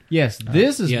gold. Yes,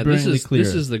 this is brilliantly clear.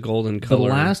 This is the golden the color.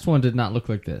 last one did not look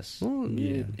like this. Well,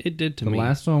 yeah, it did to The me.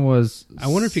 last one was... I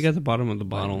wonder if you got the bottom of the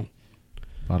bottle.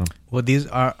 Bottom. Well, these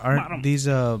aren't these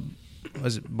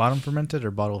was it bottom fermented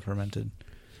or bottle fermented?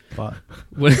 What?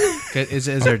 Is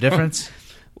there a difference?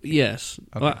 Yes.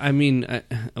 Okay. Well, I mean,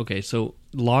 okay, so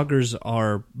lagers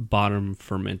are bottom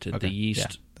fermented. Okay, The yeah,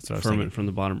 yeast that's what I was ferment thinking. from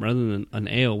the bottom, rather than an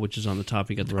ale, which is on the top.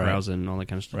 You got the Right. krausen and all that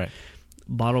kind of stuff. Right.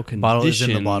 Bottle conditioned. Bottle is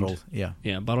in the bottle. Yeah.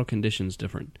 Yeah, bottle condition's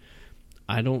different.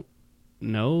 I don't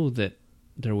know that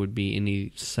there would be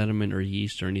any sediment or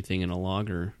yeast or anything in a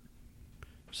lager.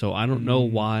 So I don't know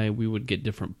why we would get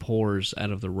different pours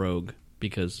out of the Rogue,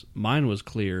 because mine was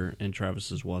clear and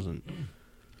Travis's wasn't.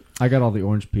 I got all the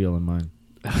orange peel in mine.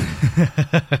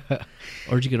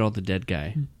 Or did you get all the dead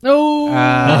guy? No!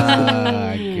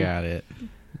 I got it.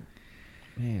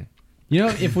 Man. You know,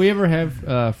 if we ever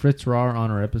have Fritz Rahr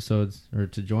on our episodes or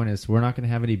to join us, we're not going to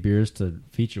have any beers to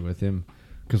feature with him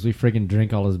because we freaking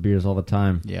drink all his beers all the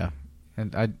time. Yeah,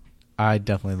 and I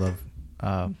definitely love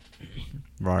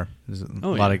Rahr. There's a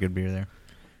lot of good beer there.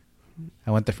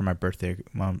 I went there for my birthday,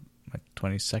 my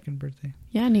 22nd birthday.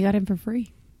 Yeah, and you got him for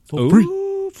free. For free.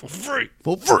 For free.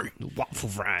 For free. Waffle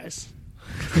fries.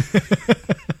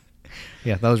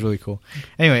 Yeah, that was really cool.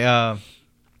 Anyway,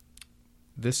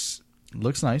 this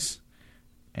looks nice,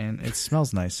 and it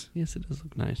smells nice. Yes, it does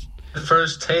look nice. The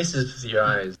first taste is with your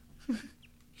eyes.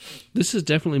 This is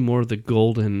definitely more of the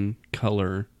golden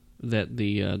color that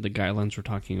the guidelines were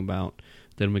talking about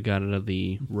than we got out of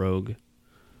the Rogue.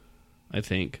 I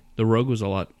think. The Rogue was a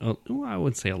lot, I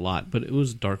wouldn't say a lot, but it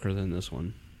was darker than this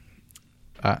one.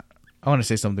 I want to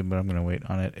say something, but I'm going to wait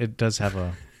on it. It does have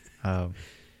a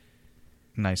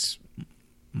nice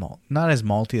malt. Not as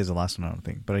malty as the last one, I don't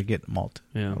think, but I get malt.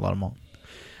 Yeah. A lot of malt.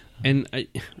 And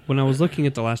when I was looking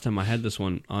at the last time I had this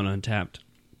one on Untapped,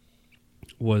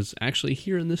 was actually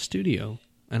here in this studio.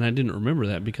 And I didn't remember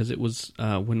that because it was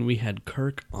when we had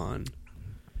Kirk on.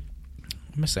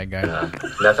 I miss that guy.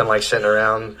 Nothing like sitting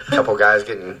around, a couple guys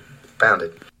getting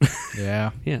pounded.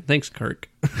 Yeah. Yeah, thanks, Kirk.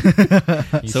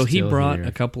 He's So he still brought here.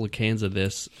 a couple of cans of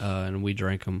this, and we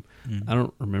drank them. I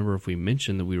don't remember if we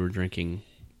mentioned that we were drinking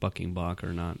Bucking Bock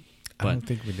or not. I But don't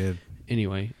think we did.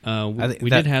 anyway, think we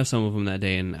that- did have some of them that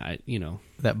day, and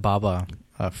That Baba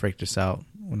freaked us out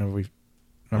whenever we...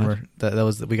 Remember? That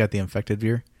was... We got the infected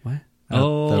beer. What? The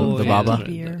yeah, Baba? that's right.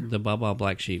 Beer. The Baba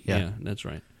Black Sheep. Yeah. Yeah, that's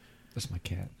right. That's my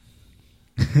cat.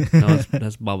 No,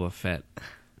 that's Baba Fett.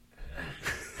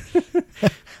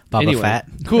 Baba Anyway. Fat.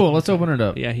 Cool. Let's open it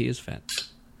up. Yeah, he is fat.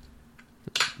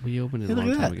 We opened it Hey, a look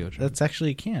long at time that. ago. Trevor. That's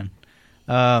actually a can.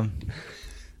 I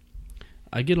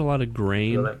get a lot of You know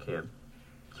grain. that can.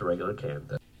 It's a regular can.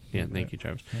 Yeah, thank you,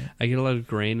 Travis. I get a lot of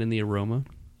grain in the aroma.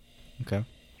 Okay.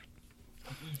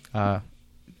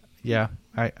 Yeah,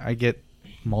 I get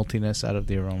maltiness out of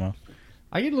the aroma.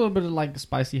 I get a little bit of like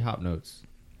spicy hop notes.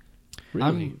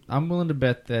 Really? I'm willing to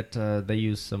bet that they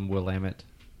use some Willamette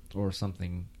or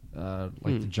something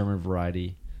like the German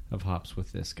variety of hops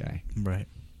with this guy. Right.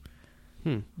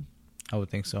 Hmm. I would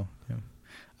think so.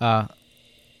 Yeah.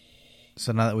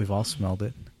 So now that we've all smelled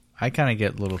it, I kind of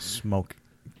get a little smoke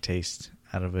taste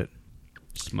out of it.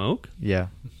 Smoke? Yeah.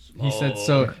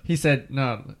 He said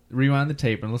no, rewind the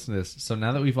tape and listen to this. So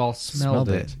now that we've all smelled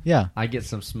it, Yeah. I get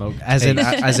some smoke. As in,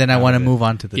 I want to move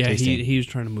on to the Yeah, tasting. he was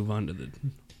trying to move on to the...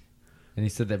 And he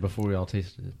said that before we all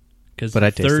tasted it. Because But the I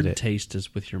tasted third it. taste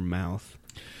is with your mouth.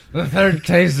 The third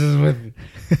taste is with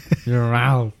your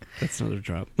mouth. That's another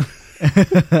drop.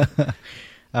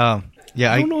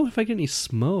 Yeah, I don't know if I get any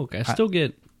smoke. I still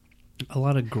get a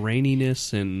lot of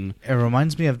graininess and... It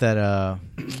reminds me of that.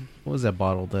 What was that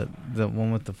bottle? The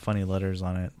one with the funny letters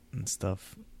on it and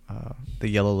stuff. The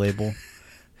yellow label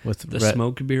with The red,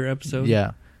 smoke beer episode?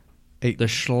 Yeah. The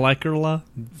Schleicherla?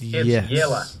 Yes.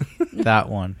 yellow. That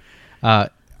one. I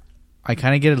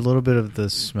kind of get a little bit of the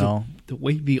smell. The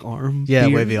wavy arm Yeah,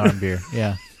 beer? wavy arm beer.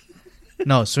 Yeah.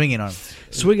 No, swinging arm.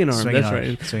 Swinging arm, Swinging that's arm.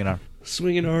 right. Swinging arm.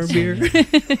 Swinging arm beer.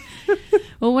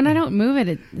 Well, when I don't move it,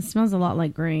 it smells a lot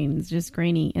like grain. It's just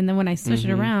grainy. And then when I swish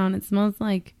it around, it smells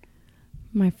like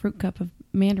my fruit cup of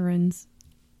mandarins.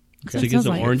 So it you get smells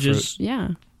some like. oranges. Yeah.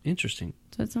 Interesting.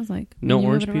 So it smells like. No when you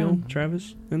move orange it peel, around.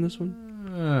 Travis, in this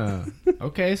one?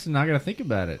 Okay, so now I got to think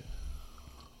about it.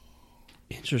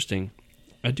 Interesting.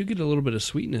 I do get a little bit of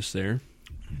sweetness there.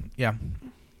 Yeah.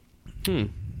 Hmm.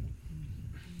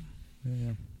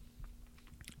 Yeah.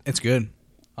 It's good.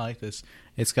 I like this.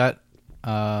 It's got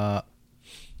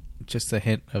just a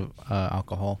hint of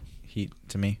alcohol heat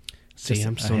to me. See, Just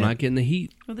I'm a still hint. not getting the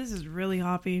heat. Well, this is really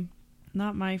hoppy.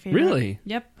 Not my favorite. Really?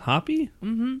 Yep. Hoppy?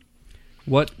 Mm-hmm.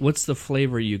 What's the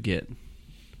flavor you get?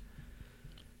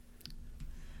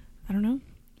 I don't know.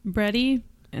 Bready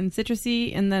and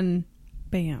citrusy, and then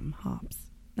bam, hops.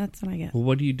 That's what I get. Well,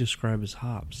 what do you describe as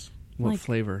hops? What Like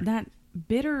flavor? That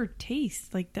bitter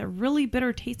taste, like that really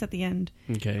bitter taste at the end,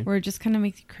 Okay. where it just kind of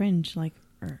makes you cringe. Like,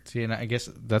 See, and I guess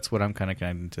that's what I'm kind of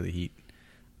connecting to the heat.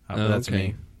 Oh, That's okay.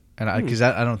 me. And because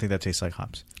I don't think that tastes like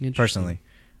hops, Interesting.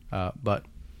 personally. But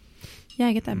yeah,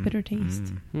 I get that bitter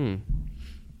taste. Hmm.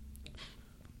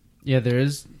 Yeah, there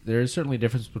is certainly a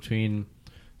difference between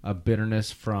a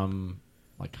bitterness from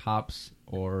like hops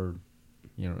or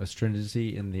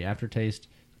astringency in the aftertaste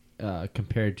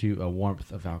compared to a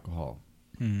warmth of alcohol.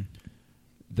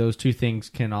 Those two things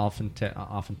can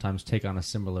oftentimes take on a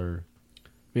similar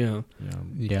Yeah.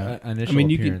 initial I mean,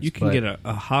 appearance, you can but- get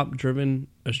a hop driven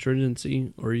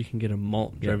astringency, or you can get a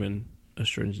malt driven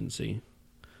astringency.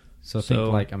 So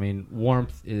think like,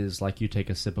 warmth is like you take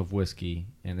a sip of whiskey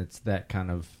and it's that kind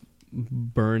of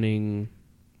burning,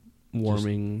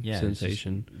 warming it's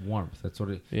sensation. just warmth. That's what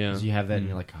it. Yeah. 'cause you have that and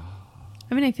you're like, oh.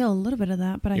 I mean, I feel a little bit of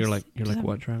that, but You're I like just have-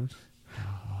 what, Travis?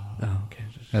 Oh, okay.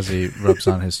 as he rubs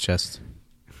on his chest.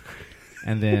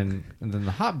 And then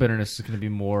the hot bitterness is going to be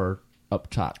more up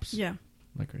tops. Yeah,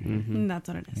 Like right here. Mhm. and that's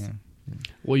what it is. Yeah.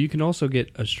 Well, you can also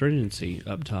get astringency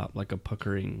up top, like a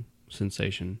puckering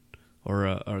sensation, or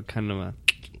a kind of a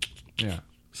Yeah.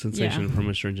 sensation Yeah. from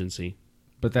astringency.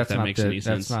 But that's that not makes any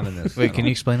that's sense. not in this. Wait, can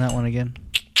you explain that one again?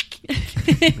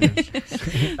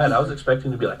 And I was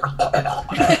expecting to be like,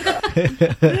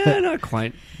 Yeah, not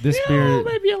quite. This beer,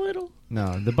 maybe a little.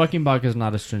 no, the Bucking Bock is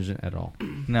not astringent at all.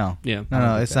 No. Yeah.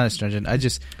 No, it's not astringent. I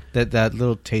just that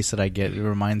little taste that I get, it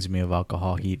reminds me of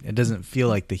alcohol heat. It doesn't feel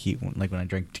like the heat like when I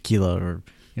drink tequila or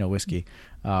whiskey,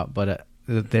 but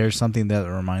there's something that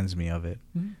reminds me of it.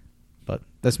 Mm-hmm. But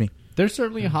that's me. There's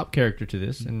certainly a hop character to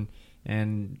this, and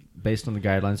based on the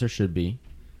guidelines, there should be.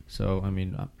 So, I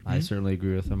mean, I certainly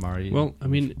agree with Amari. Well, I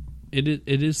mean, it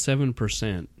is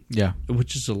 7%. Yeah.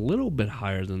 Which is a little bit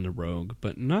higher than the Rogue,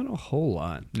 but not a whole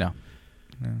lot. No.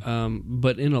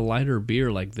 But in a lighter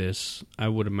beer like this, I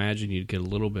would imagine you'd get a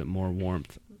little bit more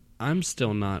warmth. I'm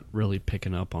still not really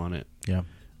picking up on it. Yeah.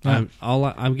 I'm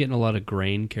getting a lot of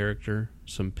grain character,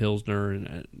 some Pilsner,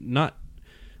 and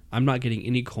I'm not getting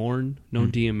any corn, no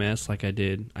DMS like I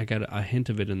did. I got a hint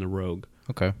of it in the Rogue.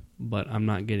 Okay. But I'm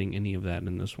not getting any of that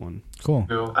in this one. Cool.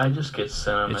 I just get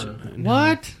cinnamon.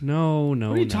 What? No. What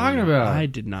are you talking about? I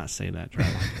did not say that,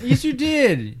 Travis. Yes, you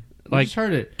did. I just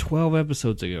heard it 12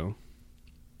 episodes ago.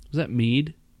 Was that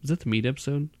Mead? Was that the Mead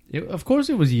episode? Of course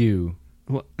it was you.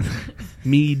 What?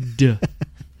 Mead.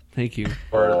 Thank you.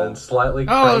 Or then slightly.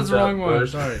 Oh, that's the wrong one.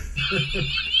 Sorry.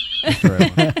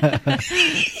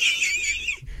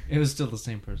 It was still the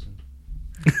same person.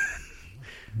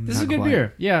 This is a good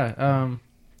beer. Yeah.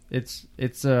 It's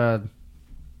one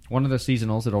of the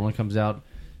seasonals. It only comes out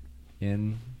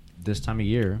in this time of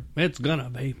year. It's gonna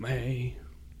be May.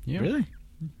 Yeah. Really?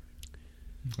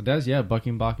 It does, yeah.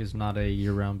 Bucking Bock is not a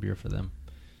year-round beer for them.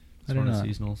 It's one of the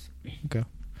seasonals. Okay.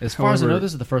 As far as I However- know,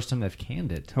 this is the first time they've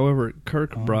canned it. However,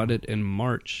 Kirk brought it in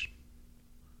March,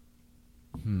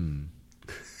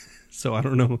 so I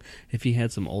don't know if he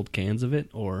had some old cans of it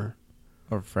or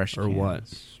fresh or what.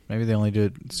 cans. Maybe they only do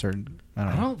it certain. I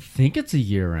don't I know. don't think it's a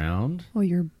year-round. Oh,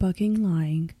 you're bucking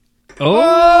lying. Oh!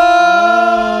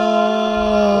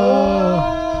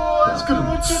 That's good.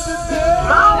 What you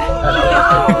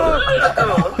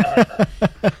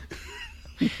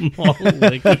Malt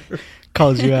liquor.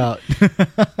 Calls you out.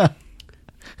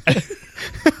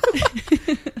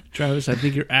 Travis, I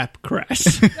think your app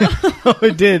crashed. Oh,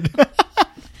 it did.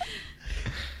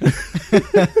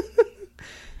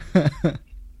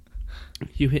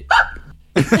 You hit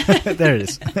There it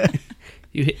is.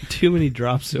 you hit too many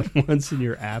drops at once and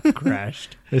your app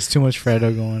crashed. There's too much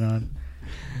Fredo going on.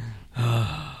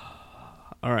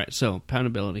 All right, so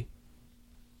poundability.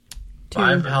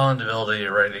 5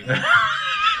 palatability rating.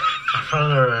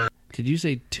 Did you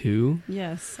say 2?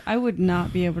 Yes, I would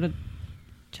not be able to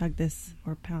chug this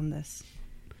or pound this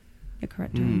the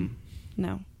correct time.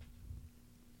 No.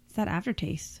 It's that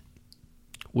aftertaste.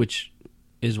 Which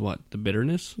is what? The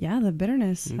bitterness? Yeah, the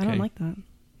bitterness. I Okay. don't like that.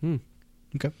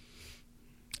 Okay.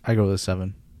 I go with a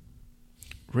 7.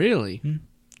 Really?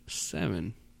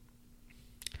 7.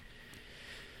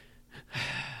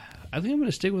 I think I'm going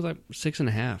to stick with like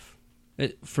 6.5.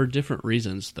 For different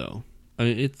reasons, though. I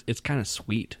mean, it's kind of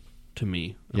sweet to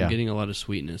me. I'm Yeah. getting a lot of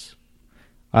sweetness.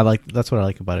 That's what I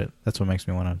like about it. That's what makes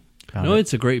me want to pound No, it.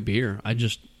 it's a great beer.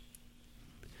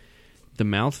 The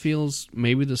mouth feels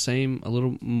maybe the same, a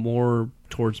little more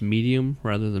towards medium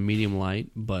rather than medium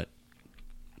light, but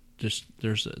just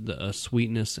there's a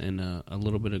sweetness and a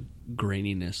little bit of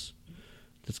graininess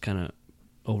that's kind of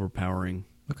overpowering.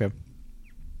 Okay.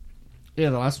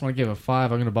 Yeah, the last one I gave a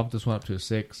 5. I'm going to bump this one up to a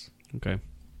 6. Okay.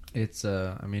 It's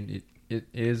I mean it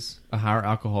is a higher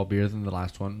alcohol beer than the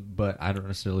last one, but I don't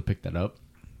necessarily pick that up.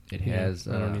 It has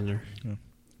I don't either. I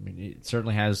mean, it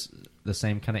certainly has the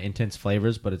same kind of intense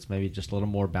flavors, but it's maybe just a little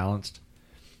more balanced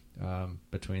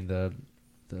between the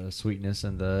sweetness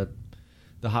and the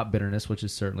hop bitterness, which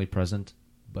is certainly present.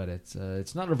 But it's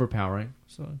not overpowering.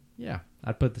 So yeah,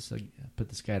 I'd put this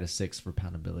guy at a 6 for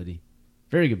poundability.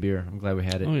 Very good beer. I'm glad we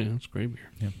had it. Oh yeah, it's great beer.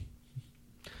 Yeah.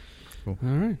 Cool. All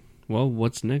right. Well,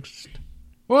 what's next?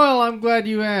 Well, I'm glad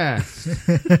you asked.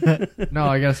 No,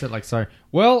 I gotta say it like sorry.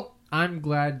 Well, I'm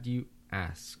glad you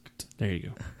asked. There you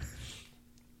go.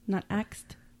 Not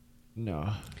axed.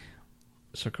 No.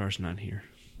 Sarkar's not here.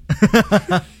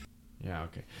 Yeah,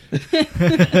 okay.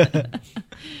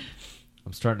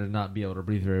 I'm starting to not be able to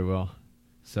breathe very well.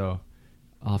 So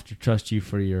I'll have to trust you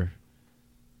for your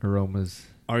aromas.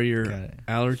 Are your Got it.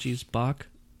 allergies Bach?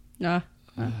 Yeah.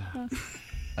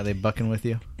 Are they bucking with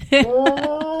you?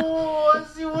 Oh, I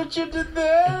see what you did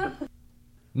there.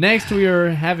 Next, we are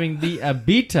having the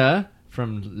Abita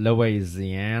from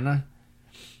Louisiana.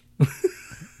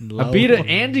 Abita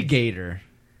Andygator.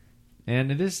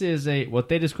 And this is what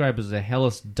they describe as a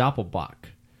Helles Doppelbock.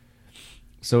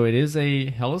 So it is a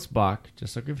Helles Bock,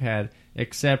 just like we've had,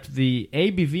 except the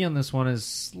ABV on this one is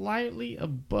slightly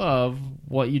above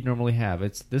what you'd normally have.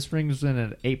 This rings in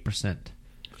at 8%.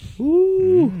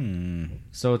 Ooh.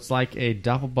 So it's like a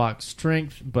Doppelbock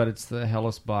strength, but it's the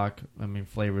Helles Bock. I mean,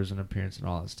 flavors and appearance and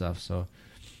all that stuff. So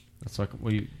That's like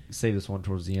we save this one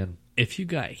towards the end. If you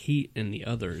got heat in the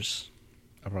others,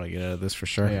 I'll probably get out of this for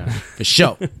sure. Yeah. For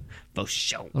sure. for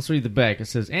sure. Let's read the back. It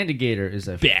says, Andygator is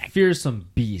a Back. fearsome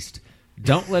beast.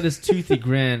 Don't let his toothy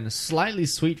grin, slightly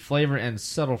sweet flavor, and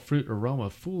subtle fruit aroma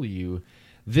fool you.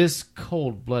 This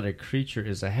cold-blooded creature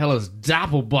is a hellish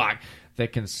doppelbock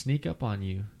that can sneak up on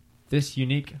you. This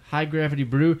unique high-gravity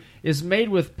brew is made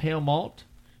with pale malt,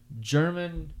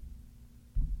 German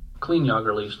Clean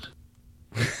Yager least.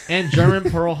 and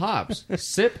German pearl hops.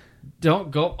 Sip,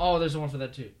 don't go. Oh, there's one for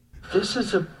that too. This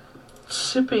is a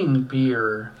sipping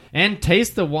beer. And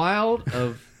taste the wild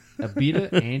of Abita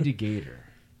Andygator.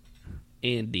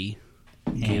 Andy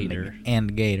Gator.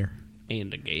 And Gator.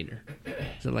 And a gator.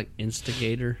 Is it like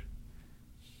instigator?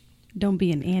 Don't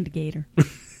be an Andygator.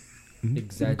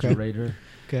 Exaggerator.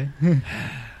 Okay.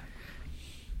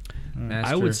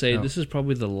 I would say this is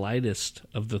probably the lightest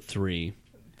of the three,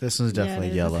 This one's definitely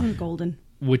yeah, yellow. This one's golden.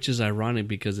 which is ironic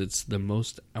because it's the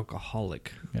most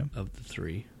alcoholic Yep. of the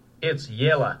three. It's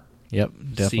yellow. Yep,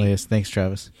 definitely See. is. Thanks,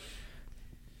 Travis.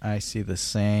 I see the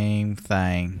same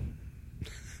thing.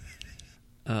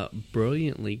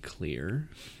 Brilliantly clear.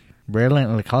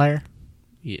 Brilliantly clear.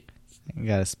 Yeah. You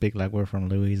gotta speak like we're from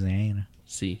Louisiana.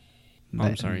 See. Oh,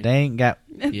 I'm sorry. They ain't got.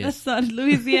 Yes. That's not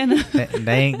Louisiana.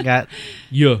 They ain't got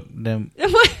Yeah. them.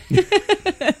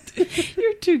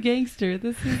 You're too gangster.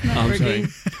 This is not I'm working.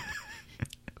 sorry.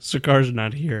 Sakar's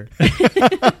not here.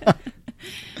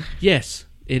 Yes,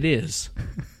 it is.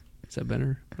 Is that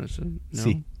better? No.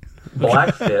 See.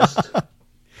 Black Fist.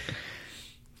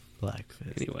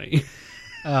 Blackfish. Anyway.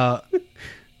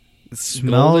 It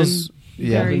smells.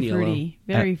 Yeah, Very Yellow. fruity.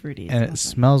 Very fruity. and it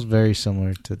smells very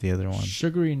similar to the other one.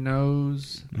 Sugary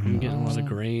nose. I'm getting a lot of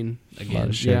grain A lot again.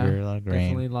 of sugar, a lot of grain.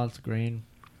 Definitely lots of grain.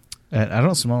 And I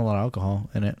don't smell a lot of alcohol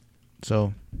in it.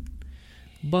 So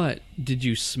But did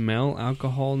you smell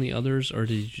alcohol in the others, or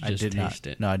did you I just did taste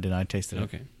not. it? No, I did not taste it.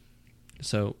 Okay.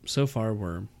 So far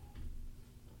we're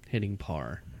hitting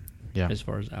par Yeah. as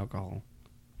far as alcohol.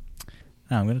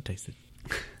 No, I'm gonna taste it.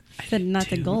 I said not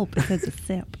to gulp. It says a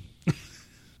sip.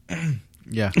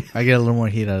 Yeah, I get a little more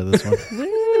heat out of this one.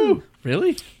 Woo!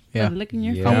 Really? Yeah, I'm licking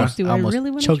your Yeah. face. almost, Do I almost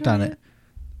really want to choked try on it.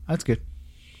 That's good.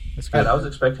 That's And I good. was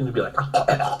expecting to be like,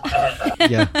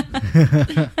 Yeah.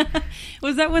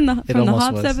 Was that when It from the almost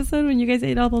hops was. episode when you guys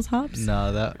ate all those hops?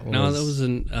 No, that was. No, that was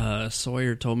in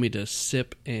Sawyer told me to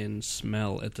sip and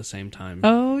smell at the same time.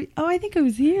 Oh, I think I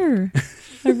was here.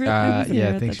 I was here yeah, I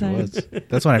at think that she time. was.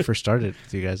 That's when I first started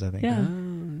with you guys. I think. Yeah,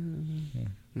 Ah.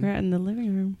 we're in the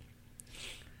living room.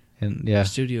 And yeah,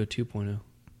 Studio 2.0.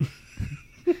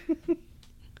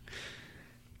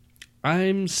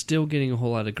 I'm still getting a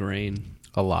whole lot of grain.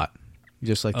 a lot,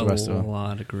 just like the A rest of them,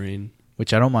 lot of grain.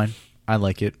 which I don't mind. I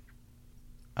like it.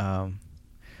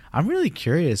 I'm really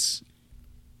curious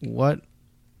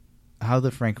how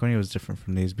the Franconia was different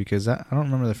from these, because I don't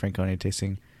remember the Franconia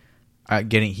tasting,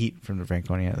 getting heat from the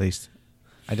Franconia at least.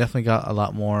 I definitely got a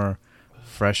lot more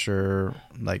fresher,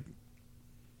 like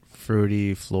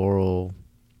fruity, floral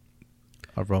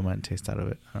aroma and taste out of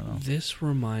it. I don't know. This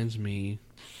reminds me.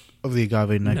 Of the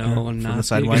agave nectar No, from not the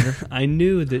Sidewinder. I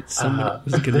knew that somebody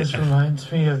was going This to.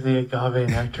 reminds me of the agave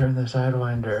nectar in the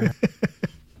Sidewinder.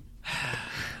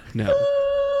 No.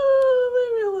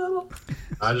 Maybe a little.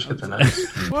 I just get the nuts.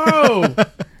 Whoa!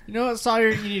 You know what, Sawyer?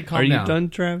 You need to calm Are you down. done,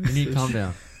 Travis? You need to calm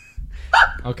down.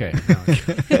 Okay.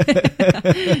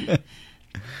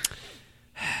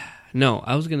 No,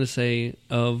 I was going to say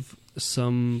of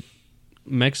some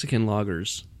Mexican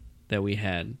lagers that we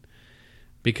had,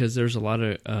 because there's a lot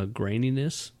of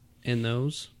graininess in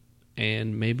those,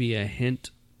 and maybe a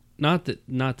hint, not that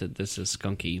this is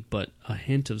skunky, but a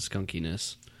hint of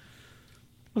skunkiness.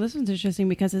 Well, this one's interesting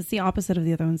because it's the opposite of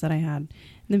the other ones that I had. In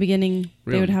the beginning,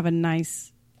 Really? they would have a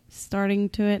nice starting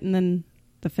to it, and then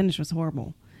the finish was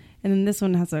horrible. And then this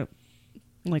one has a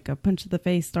punch to the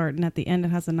face start, and at the end, it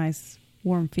has a nice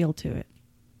warm feel to it.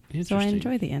 So I Interesting.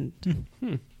 enjoy the end.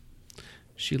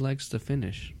 She likes the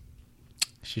finish.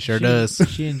 She sure does.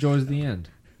 She enjoys the end.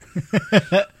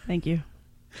 Thank you.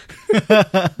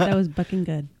 That was bucking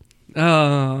good.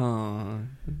 Oh.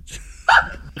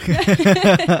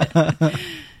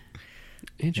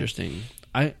 Interesting.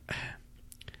 I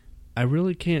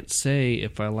really can't say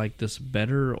if I like this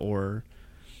better or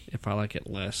if I like it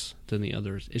less than the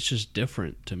others. It's just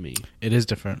different to me. It is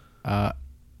different.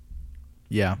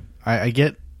 Yeah, I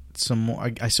get some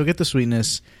more. I still get the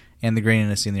sweetness and the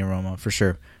graininess in the aroma for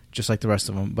sure, just like the rest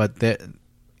of them. But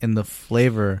in the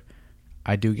flavor,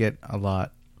 I do get a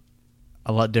lot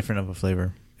different of a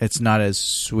flavor. It's not as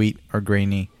sweet or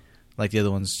grainy like the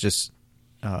other ones. Just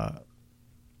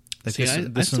Like See, I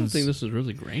still one's- think this is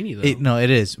really grainy, though. No, it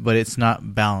is, but it's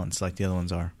not balanced like the other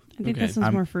ones are. I think Okay. this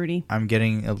one's more fruity. I'm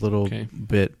getting a little Okay.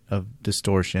 bit of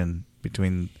distortion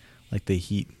between like the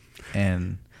heat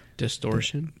and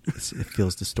Distortion? it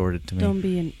feels distorted to me. Don't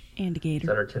be an Is that Andygator.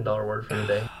 our $10 word for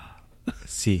today?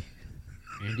 See,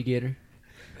 Andygator.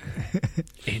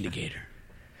 Andygator.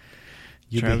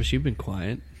 You Travis, you've been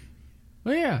quiet.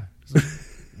 Oh yeah,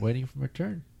 waiting for my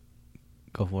turn.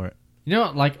 go for it. You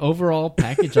know, like overall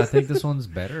package, I think this one's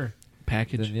better.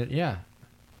 Package. Than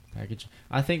package.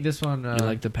 I think this one. You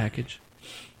like the package?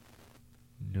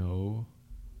 No,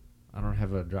 I don't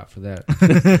have a drop for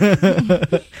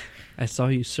that. I saw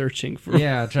you searching for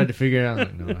Yeah, I tried to figure it out. I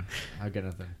was like, no, I've got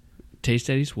nothing. Taste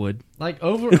Eddie's Wood. Like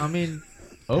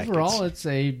overall, it's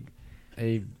a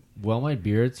well-made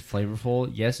beer. It's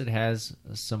flavorful. Yes, it has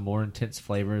some more intense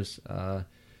flavors. I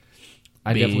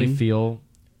definitely Being? feel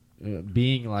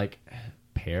being like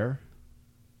pear.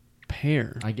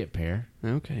 Pear. I get pear,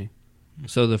 Okay.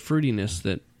 So the fruitiness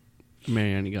that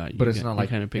Marianne got, but you it's got- not you're like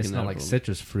kind of picking it's that not up like a little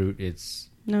citrus fruit. It's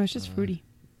No, it's just fruity.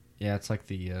 yeah, it's like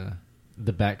the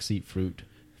backseat fruit.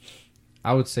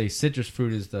 I would say citrus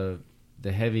fruit is the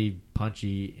heavy,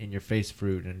 punchy, in your face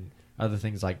fruit, and other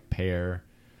things like pear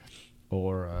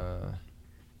or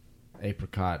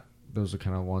apricot. Those are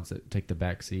kind of ones that take the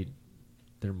backseat.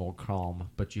 They're more calm,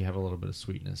 but you have a little bit of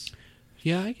sweetness, bit.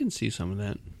 Yeah, I can see some of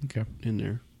that Okay. in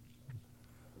there.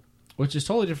 which is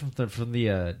totally different from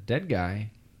the Dead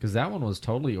Guy, because that one was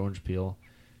totally orange peel.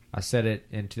 I said it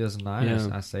in 2009.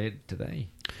 Yeah. I say it today.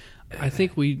 I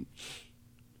think we,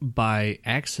 by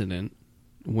accident,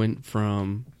 went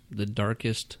from the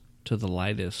darkest to the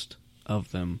lightest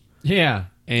of them. Yeah,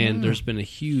 And there's been a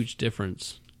huge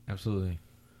difference. absolutely.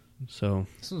 So,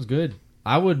 This one's good.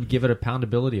 I would give it a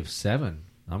poundability of 7.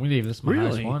 I'm going to give this my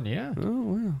highest Really? one. Yeah. oh,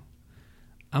 wow.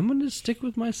 I'm going to stick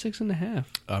with my 6.5.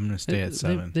 I'm gonna stay at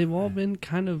 7. They've all been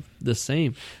kind of the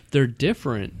same. They're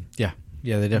different, yeah,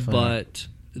 they definitely. are. but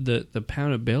the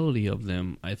poundability of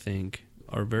them, I think,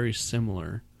 are very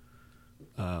similar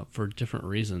for different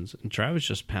reasons. And Travis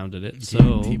just pounded it,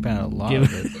 so he pounded a lot give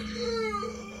of it.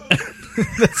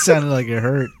 That sounded like it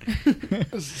hurt.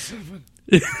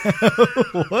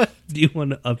 What? Do you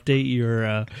want to update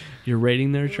your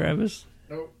rating there, Travis?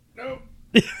 No.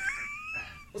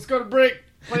 Let's go to break.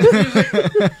 Play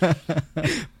the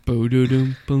music. Boo doo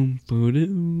doom boom boo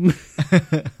doo.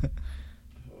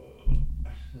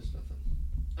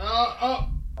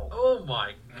 Oh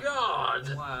my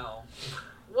god! Wow.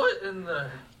 What in the...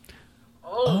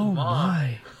 Oh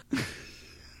my!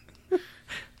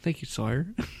 Thank you, Sawyer.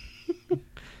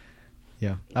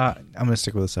 Yeah, I'm gonna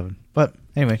stick with a 7. But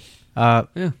anyway,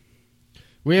 Yeah.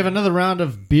 We have another round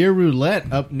of beer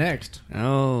roulette up next.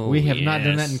 Oh, We have not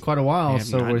done that in quite a We while, have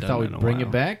so not we done thought that we'd in a bring while.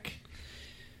 it back.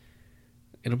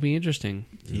 It'll be interesting.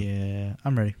 yeah,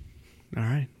 I'm ready. All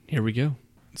right, here we go.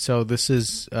 So this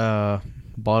is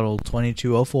bottle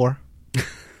 2204,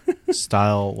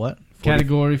 style what? 40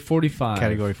 Category 45.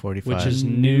 Category 45, Which is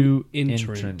new new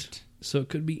entrant. entrant. So it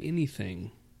could be anything.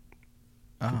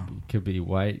 oh. Could be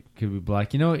white, could be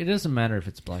black. You know, it doesn't matter if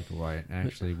it's black or white,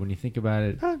 actually. When you think about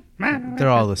it. They're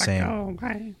all the same.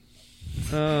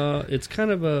 It's kind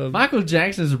of a. Michael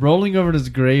Jackson is rolling over in his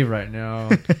grave right now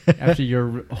after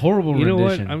your horrible You know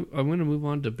what? rendition. I'm going to move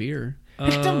on to beer.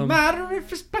 It don't matter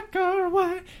if it's black or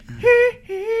white.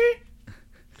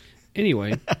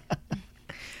 Anyway,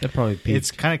 That probably peaked.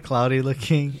 It's kind of cloudy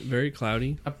looking. very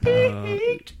cloudy,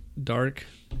 dark,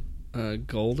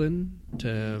 golden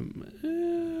to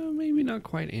maybe not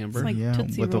quite amber. It's like Yeah,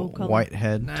 Tootsie with a Roll color. white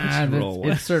head. Nah, Tootsie Roll.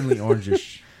 it's certainly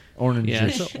orangish. Orange-ish. Yeah,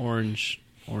 it's an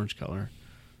orange color,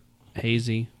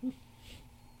 hazy.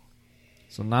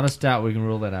 So not a stout. We can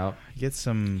rule that out. Get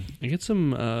some I get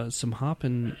some hop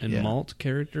and Yeah. malt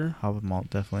character. hop and malt,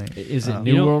 definitely. Is it Um,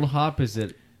 New you know- World hop? Is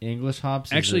it English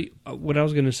hops? Is Actually, what I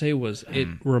was going to say was it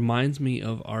reminds me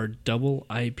of our double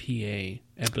IPA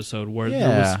episode where there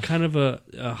Yeah. was kind of a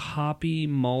hoppy,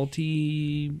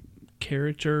 malty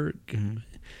character. Kind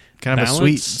of a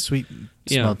balance? sweet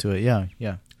Yeah. smell to it. Yeah,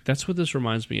 yeah. That's what this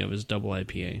reminds me of is double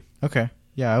IPA. Okay.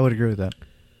 Yeah, I would agree with that.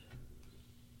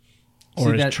 Or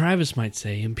See, as that- Travis might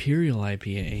say, Imperial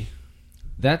IPA.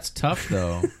 That's tough,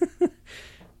 though.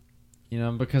 You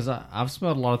know, because I've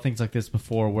smelled a lot of things like this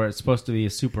before where it's supposed to be a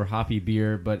super hoppy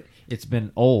beer, but it's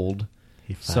been old.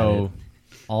 He So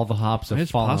all the hops have It's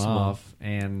fallen possible. off,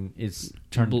 and it's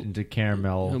turned into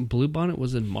caramel. Blue Bonnet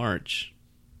was in March,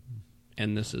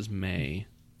 and this is May.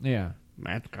 Yeah.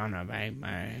 That's gonna be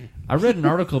May. I read an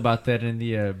article about that in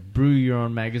the Brew Your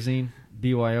Own magazine,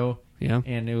 BYO, Yeah.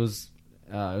 and it was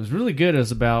really good. It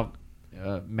was about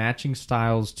matching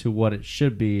styles to what it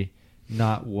should be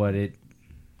not what it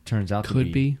turns out to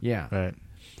Could be. Yeah. Right.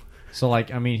 So,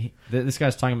 like, I mean, this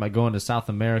guy's talking about going to South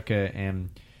America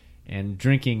and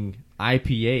drinking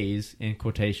IPAs, in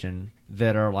quotation,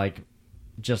 that are, like,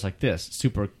 just like this,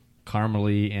 super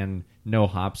caramely and no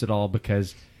hops at all,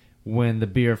 because when the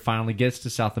beer finally gets to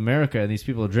South America and these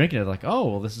people are drinking it, they're like, oh,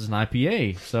 well, this is an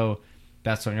IPA, so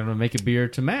that's what I'm going to make a beer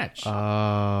to match.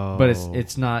 Oh. But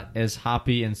it's not as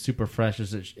hoppy and super fresh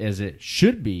as it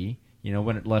should be, you know,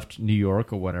 when it left New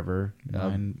York or whatever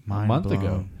a month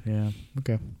ago. Yeah.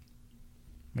 Okay.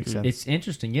 Makes sense. It's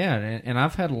interesting, yeah. And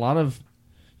I've had a lot of,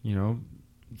 you know,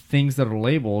 things that are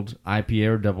labeled IPA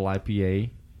or double IPA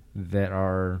that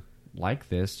are like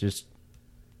this, just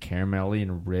caramelly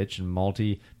and rich and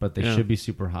malty, but they should be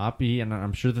super hoppy, and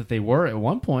I'm sure that they were at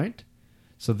one point.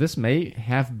 So this may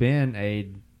have been a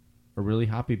really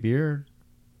hoppy beer.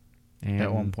 And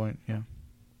at one point, yeah.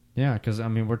 Yeah, because, I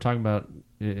mean, we're talking about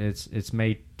it's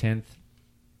May 10th,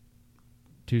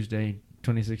 Tuesday,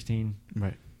 2016.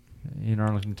 Right. In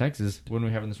Arlington, Texas. When are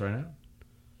we having this right now?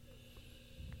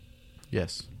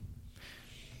 Yes.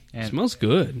 It smells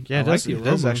good. Yeah, I it like does, the it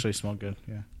does aroma. actually smell good.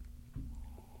 Yeah.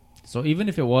 So even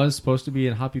if it was supposed to be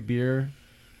a hoppy beer,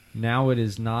 now it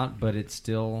is not, but it's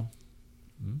still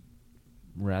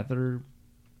rather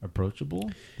approachable,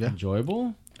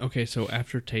 enjoyable. Okay, so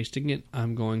after tasting it,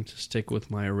 I'm going to stick with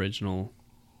my original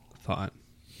thought.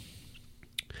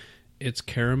 It's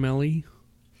caramelly,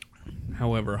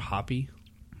 however hoppy.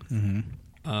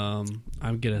 Mm-hmm.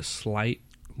 I get a slight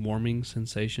warming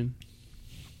sensation.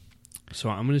 So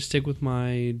I'm going to stick with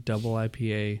my double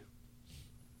IPA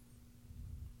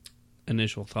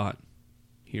initial thought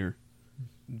here.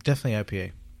 Definitely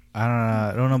IPA.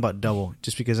 I don't know about double,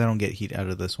 just because I don't get heat out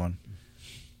of this one.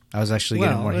 I was actually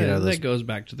getting more heat out of this. That goes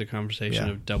back to the conversation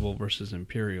Yeah. of double versus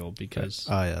imperial, because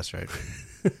Oh, yeah, that's right.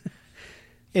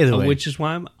 Either way. which is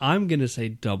why I'm going to say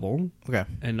double Okay.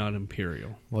 and not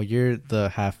imperial. Well, you're the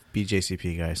half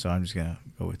BJCP guy, so I'm just going to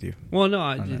go with you. Well,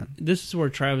 no, that. this is where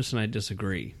Travis and I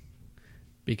disagree,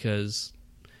 because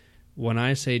when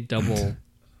I say double,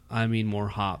 I mean more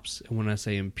hops, and when I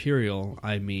say imperial,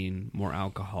 I mean more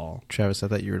alcohol. Travis, I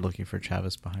thought you were looking for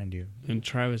Travis behind you. And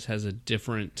Travis has a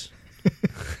different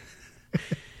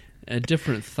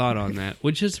thought on that,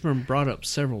 which has been brought up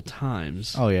several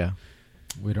times. Oh, yeah.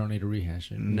 We don't need to rehash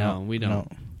it. No, we don't. No.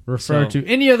 Refer to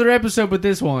any other episode but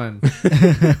this one.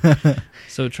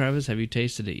 So, Travis, have you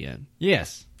tasted it yet?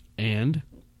 Yes. And?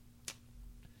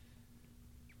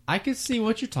 I can see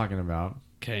what you're talking about.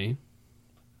 Okay.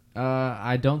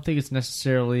 I don't think it's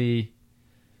necessarily...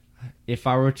 If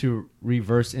I were to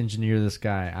reverse engineer this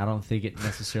guy, I don't think it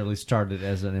necessarily started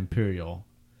as an imperial.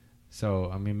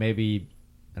 So, I mean, maybe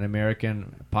an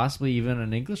American, possibly even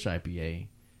an English IPA.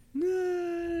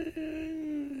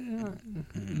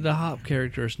 The hop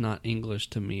character is not English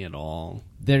to me at all.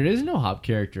 There is no hop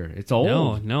character. It's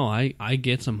old. No, I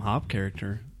get some hop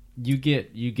character. You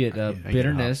get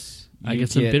bitterness. I get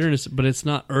some bitterness, but it's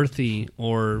not earthy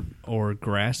or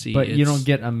grassy. But you don't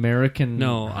get American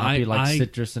hoppy I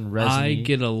citrus and resin. I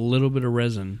get a little bit of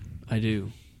resin. I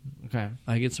do. Okay.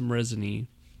 I get some resiny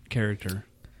character.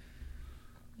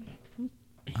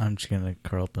 I'm just going to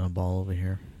curl up in a ball over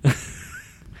here.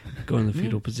 Go in the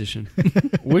fetal position.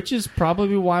 Which is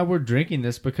probably why we're drinking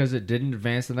this, because it didn't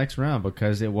advance the next round,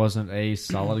 because it wasn't a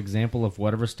solid example of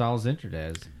whatever style is entered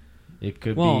as. It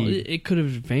could be... it could have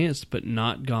advanced, but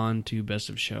not gone to best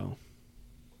of show.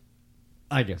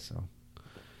 I guess so.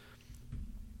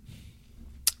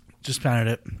 Just pounded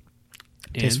it.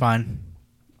 Tastes fine.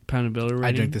 Poundability rating?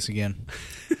 I drink this again.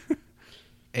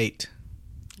 8.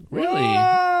 Really?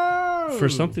 Whoa! For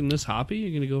something this hoppy,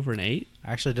 you're going to go for an 8?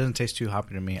 Actually, it doesn't taste too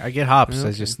hoppy to me. I get hops. Okay.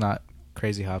 It's just not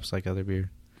crazy hops like other beer.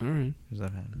 All right.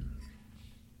 I've had.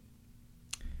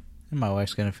 And my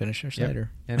wife's going to finish her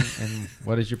cider. And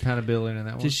what is your poundability in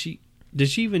that one? Did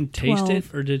she even taste 12.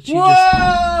 it, or did she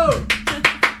Whoa!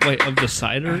 just... Wait, of the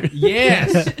cider?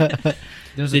 Yes!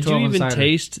 There's a Did you 12 on even cider.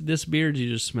 taste this beer, or did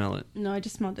you just smell it? No, I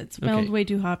just smelled it. It smelled Okay. way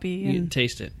too hoppy. You And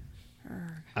taste it.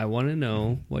 I want to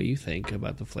know what you think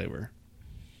about the flavor.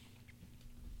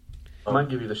 I might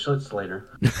give you the Schlitz later.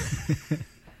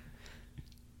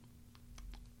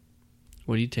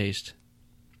 What do you taste?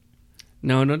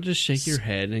 No, don't just shake your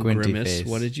head and Squinty grimace. face.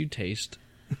 What did you taste?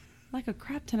 like a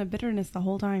crap ton of bitterness the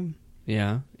whole time.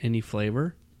 Yeah, any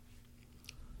flavor?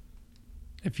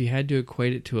 If you had to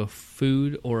equate it to a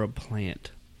food or a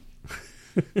plant.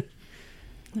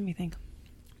 Let me think.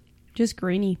 Just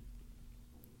grainy.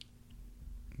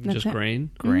 That's Just it.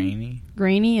 grain? Grainy.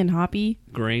 Grainy and hoppy.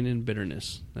 Grain and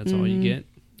bitterness. That's all you get?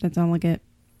 That's all I get.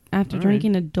 After All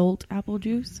drinking adult apple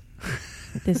juice,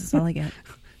 this is all I get.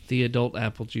 the adult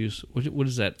apple juice. What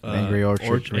is that? Angry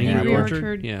Orchard, green Angry apple.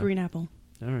 Orchard. Yeah. Green apple.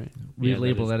 All right.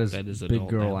 Relabel that that as is big adult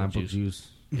girl apple juice.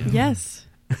 Yeah. Yes.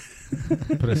 Put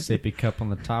a sippy cup on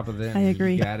the top of it. I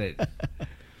agree. You got it.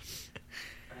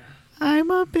 I'm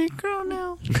a big girl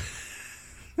now.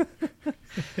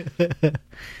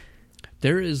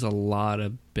 There is a lot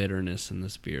of bitterness in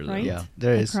this beer, though. Right? Yeah,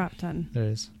 there is. A crap ton. There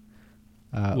is.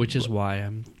 Which is why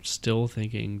I'm still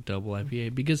thinking double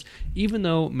IPA. Because even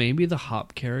though maybe the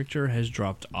hop character has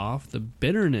dropped off, the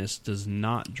bitterness does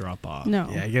not drop off. No.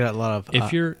 Yeah, you get a lot of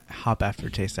If you're hop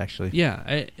aftertaste, actually.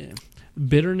 Yeah,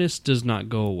 bitterness does not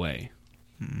go away.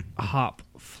 Hop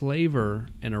flavor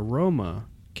and aroma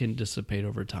can dissipate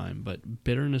over time, but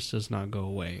bitterness does not go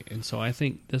away. And so I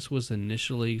think this was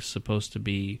initially supposed to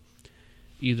be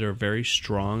either a very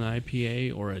strong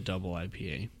IPA or a double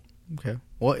IPA. Okay.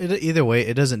 Well, either way,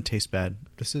 it doesn't taste bad.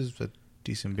 This is a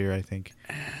decent beer, I think.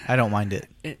 I don't mind it.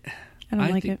 I don't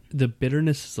like think it. The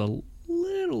bitterness is a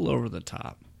little over the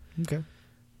top. Okay.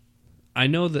 I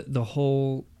know that the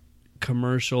whole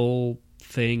commercial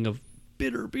thing of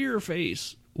bitter beer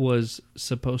face was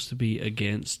supposed to be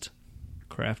against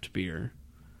craft beer.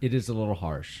 It is a little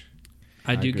harsh.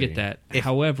 I do agree. get that.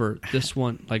 However, this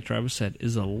one, like Travis said,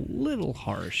 is a little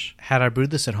harsh. Had I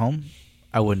brewed this at home,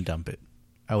 I wouldn't dump it.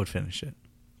 I would finish it.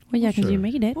 Well, yeah, because Sure. you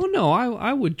made it. Well, no,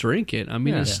 I would drink it. I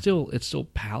mean, Yeah. it's still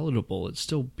palatable. It's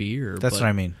still beer. That's but what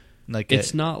I mean. Like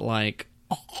It's not like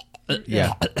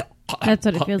Yeah. That's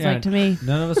what it feels Yeah, like to me.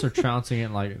 None of us are trouncing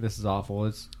it like this is awful.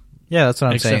 It's Yeah, that's what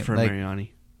I'm except saying. for Like,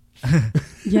 Mariani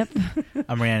Yep.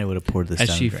 Mariani would have poured this as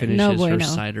down. she great. finishes No her bueno.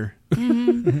 cider.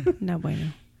 No bueno.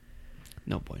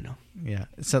 No bueno. Yeah.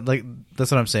 So like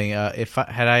that's what I'm saying. If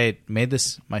had I made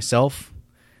this myself,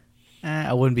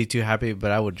 I wouldn't be too happy, but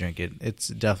I would drink it. It's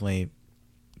definitely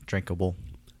drinkable.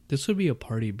 This would be a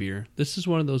party beer. This is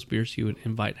one of those beers you would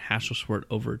invite Hasselschwert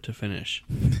over to finish.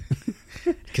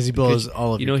 Because he blows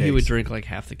all of You your know, he would kegs. drink like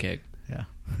half the keg. Yeah.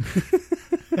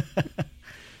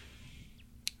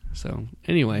 So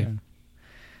anyway, Yeah.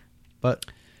 But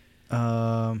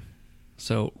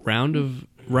so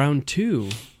round two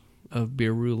of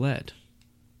beer roulette.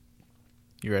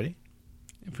 you ready?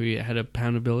 If we had a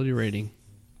poundability rating,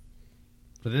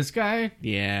 for this guy,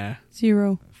 yeah,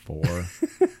 0. 4.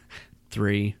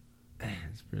 3.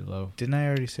 It's pretty low. Didn't I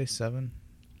already say 7?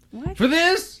 What? For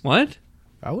this, What?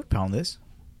 I would pound this.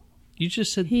 You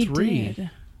just said He 3. did.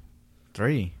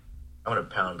 3. I'm gonna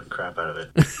pound the crap out of it.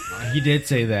 he did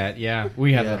say that. Yeah,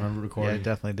 we have that on Yeah, I recording.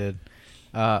 definitely did.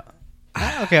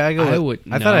 Okay, I go. I with,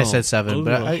 would. I thought I no. said 7,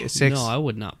 but I, 6. No, I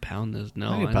would not pound this.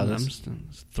 No, I could pound I'm this. just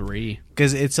it's 3.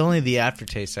 Because it's only the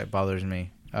aftertaste that bothers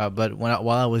me. But while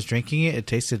I was drinking it, it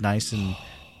tasted nice and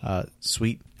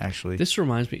sweet, actually. This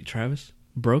reminds me, Travis.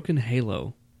 Broken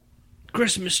Halo,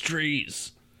 Christmas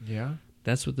trees. Yeah,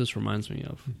 That's what this reminds me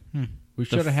of. we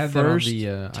should have had that on first the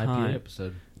time. IPA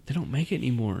episode. They don't make it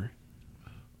anymore.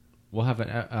 We'll have an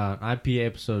IPA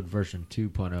episode version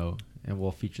 2.0, and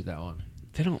we'll feature that one.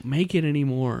 They don't make it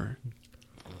anymore.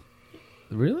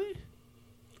 Really?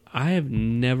 I have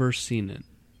never seen it,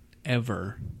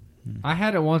 ever. I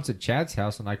had it once at Chad's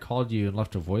house, and I called you and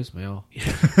left a voicemail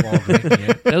while drinking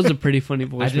it. That was a pretty funny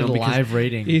voicemail. I did a because live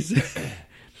rating.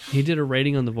 He did a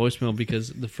rating on the voicemail because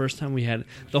the first time we had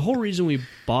the whole reason we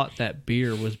bought that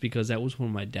beer was because that was one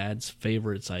of my dad's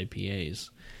favorites IPAs.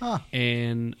 Huh.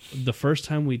 And the first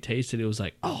time we tasted it was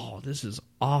like, oh, this is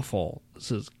awful.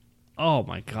 Oh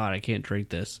my God, I can't drink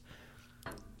this.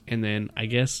 And then I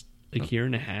guess a year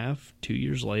and a half, 2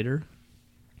 years later,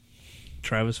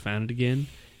 Travis found it again,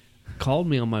 called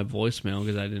me on my voicemail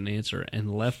because I didn't answer,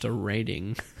 and left a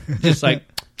rating. Just like,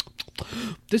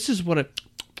 this is what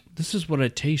I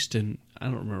taste, and I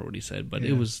don't remember what he said, but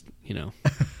it was,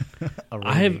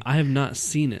 I have not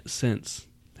seen it since.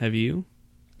 Have you?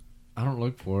 I don't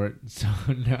look for it, so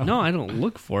no. No, I don't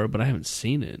look for it, but I haven't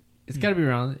seen it. It's got to be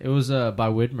around. It was by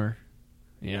Widmer,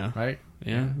 Yeah. right?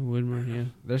 Yeah, Woodmer, yeah.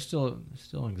 They're still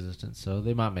in existence, so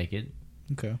they might make it.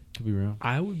 Okay. Could be around.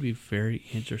 I would be very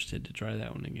interested to try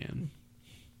that one again.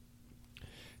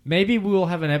 Maybe we will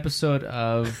have an episode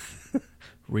of.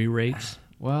 Re-rates?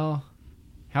 Well,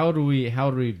 how do we?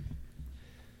 It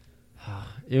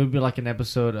would be like an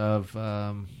episode of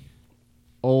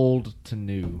old to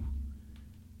new,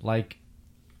 like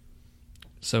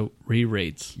So,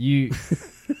 re-rates. you.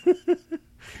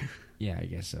 Yeah, I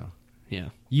guess so. Yeah.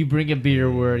 You bring a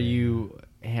beer where you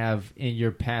have in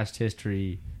your past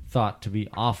history thought to be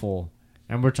awful,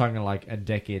 and we're talking like a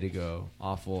decade ago,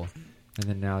 awful, and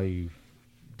then now you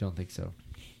don't think so.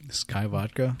 Sky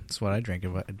vodka. That's what I drank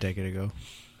about a decade ago.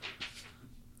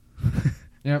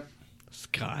 Yep.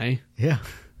 Sky. Yeah.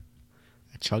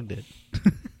 I chugged it.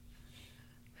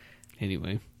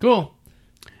 Anyway. Cool.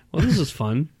 Well, this is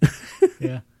fun.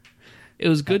 Yeah. It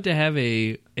was good to have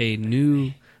a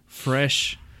new,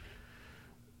 fresh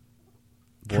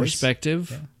Voice? perspective.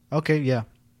 Yeah. Okay, yeah.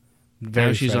 Very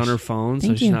Now she's fresh. on her phone, so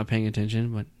Thank she's you. not paying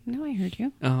attention. But No, I heard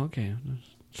you. oh, okay.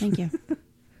 Thank you.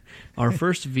 Our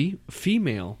first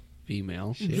female.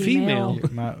 Female.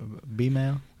 My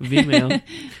B-mail. Female.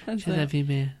 That's She's a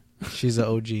female. She's an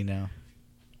OG now.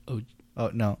 O- Oh,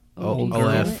 no. Old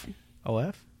OF.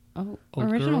 OF? Oh,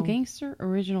 Old original girl? gangster,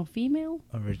 original female,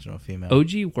 Original female.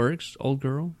 OG works, old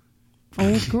girl.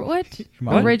 old girl. What?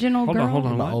 What? Original Hold girl. on, hold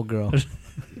on. My What? old girl.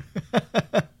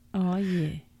 Oh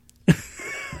yeah.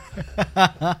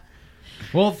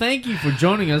 Well, thank you for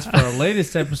joining us for our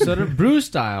latest episode of Brew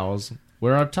Styles,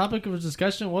 where our topic of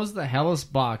discussion was the Hellas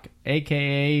Bock,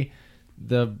 a.k.a.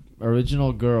 the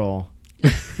original girl,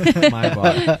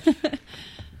 Maibock.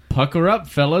 Pucker up,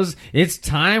 fellas. It's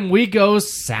time we go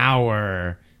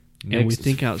sour. And we Mixed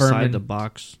think outside ferment- the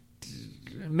box.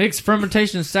 Mixed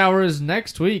fermentation sour is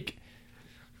next week.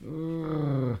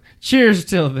 Cheers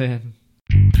till then.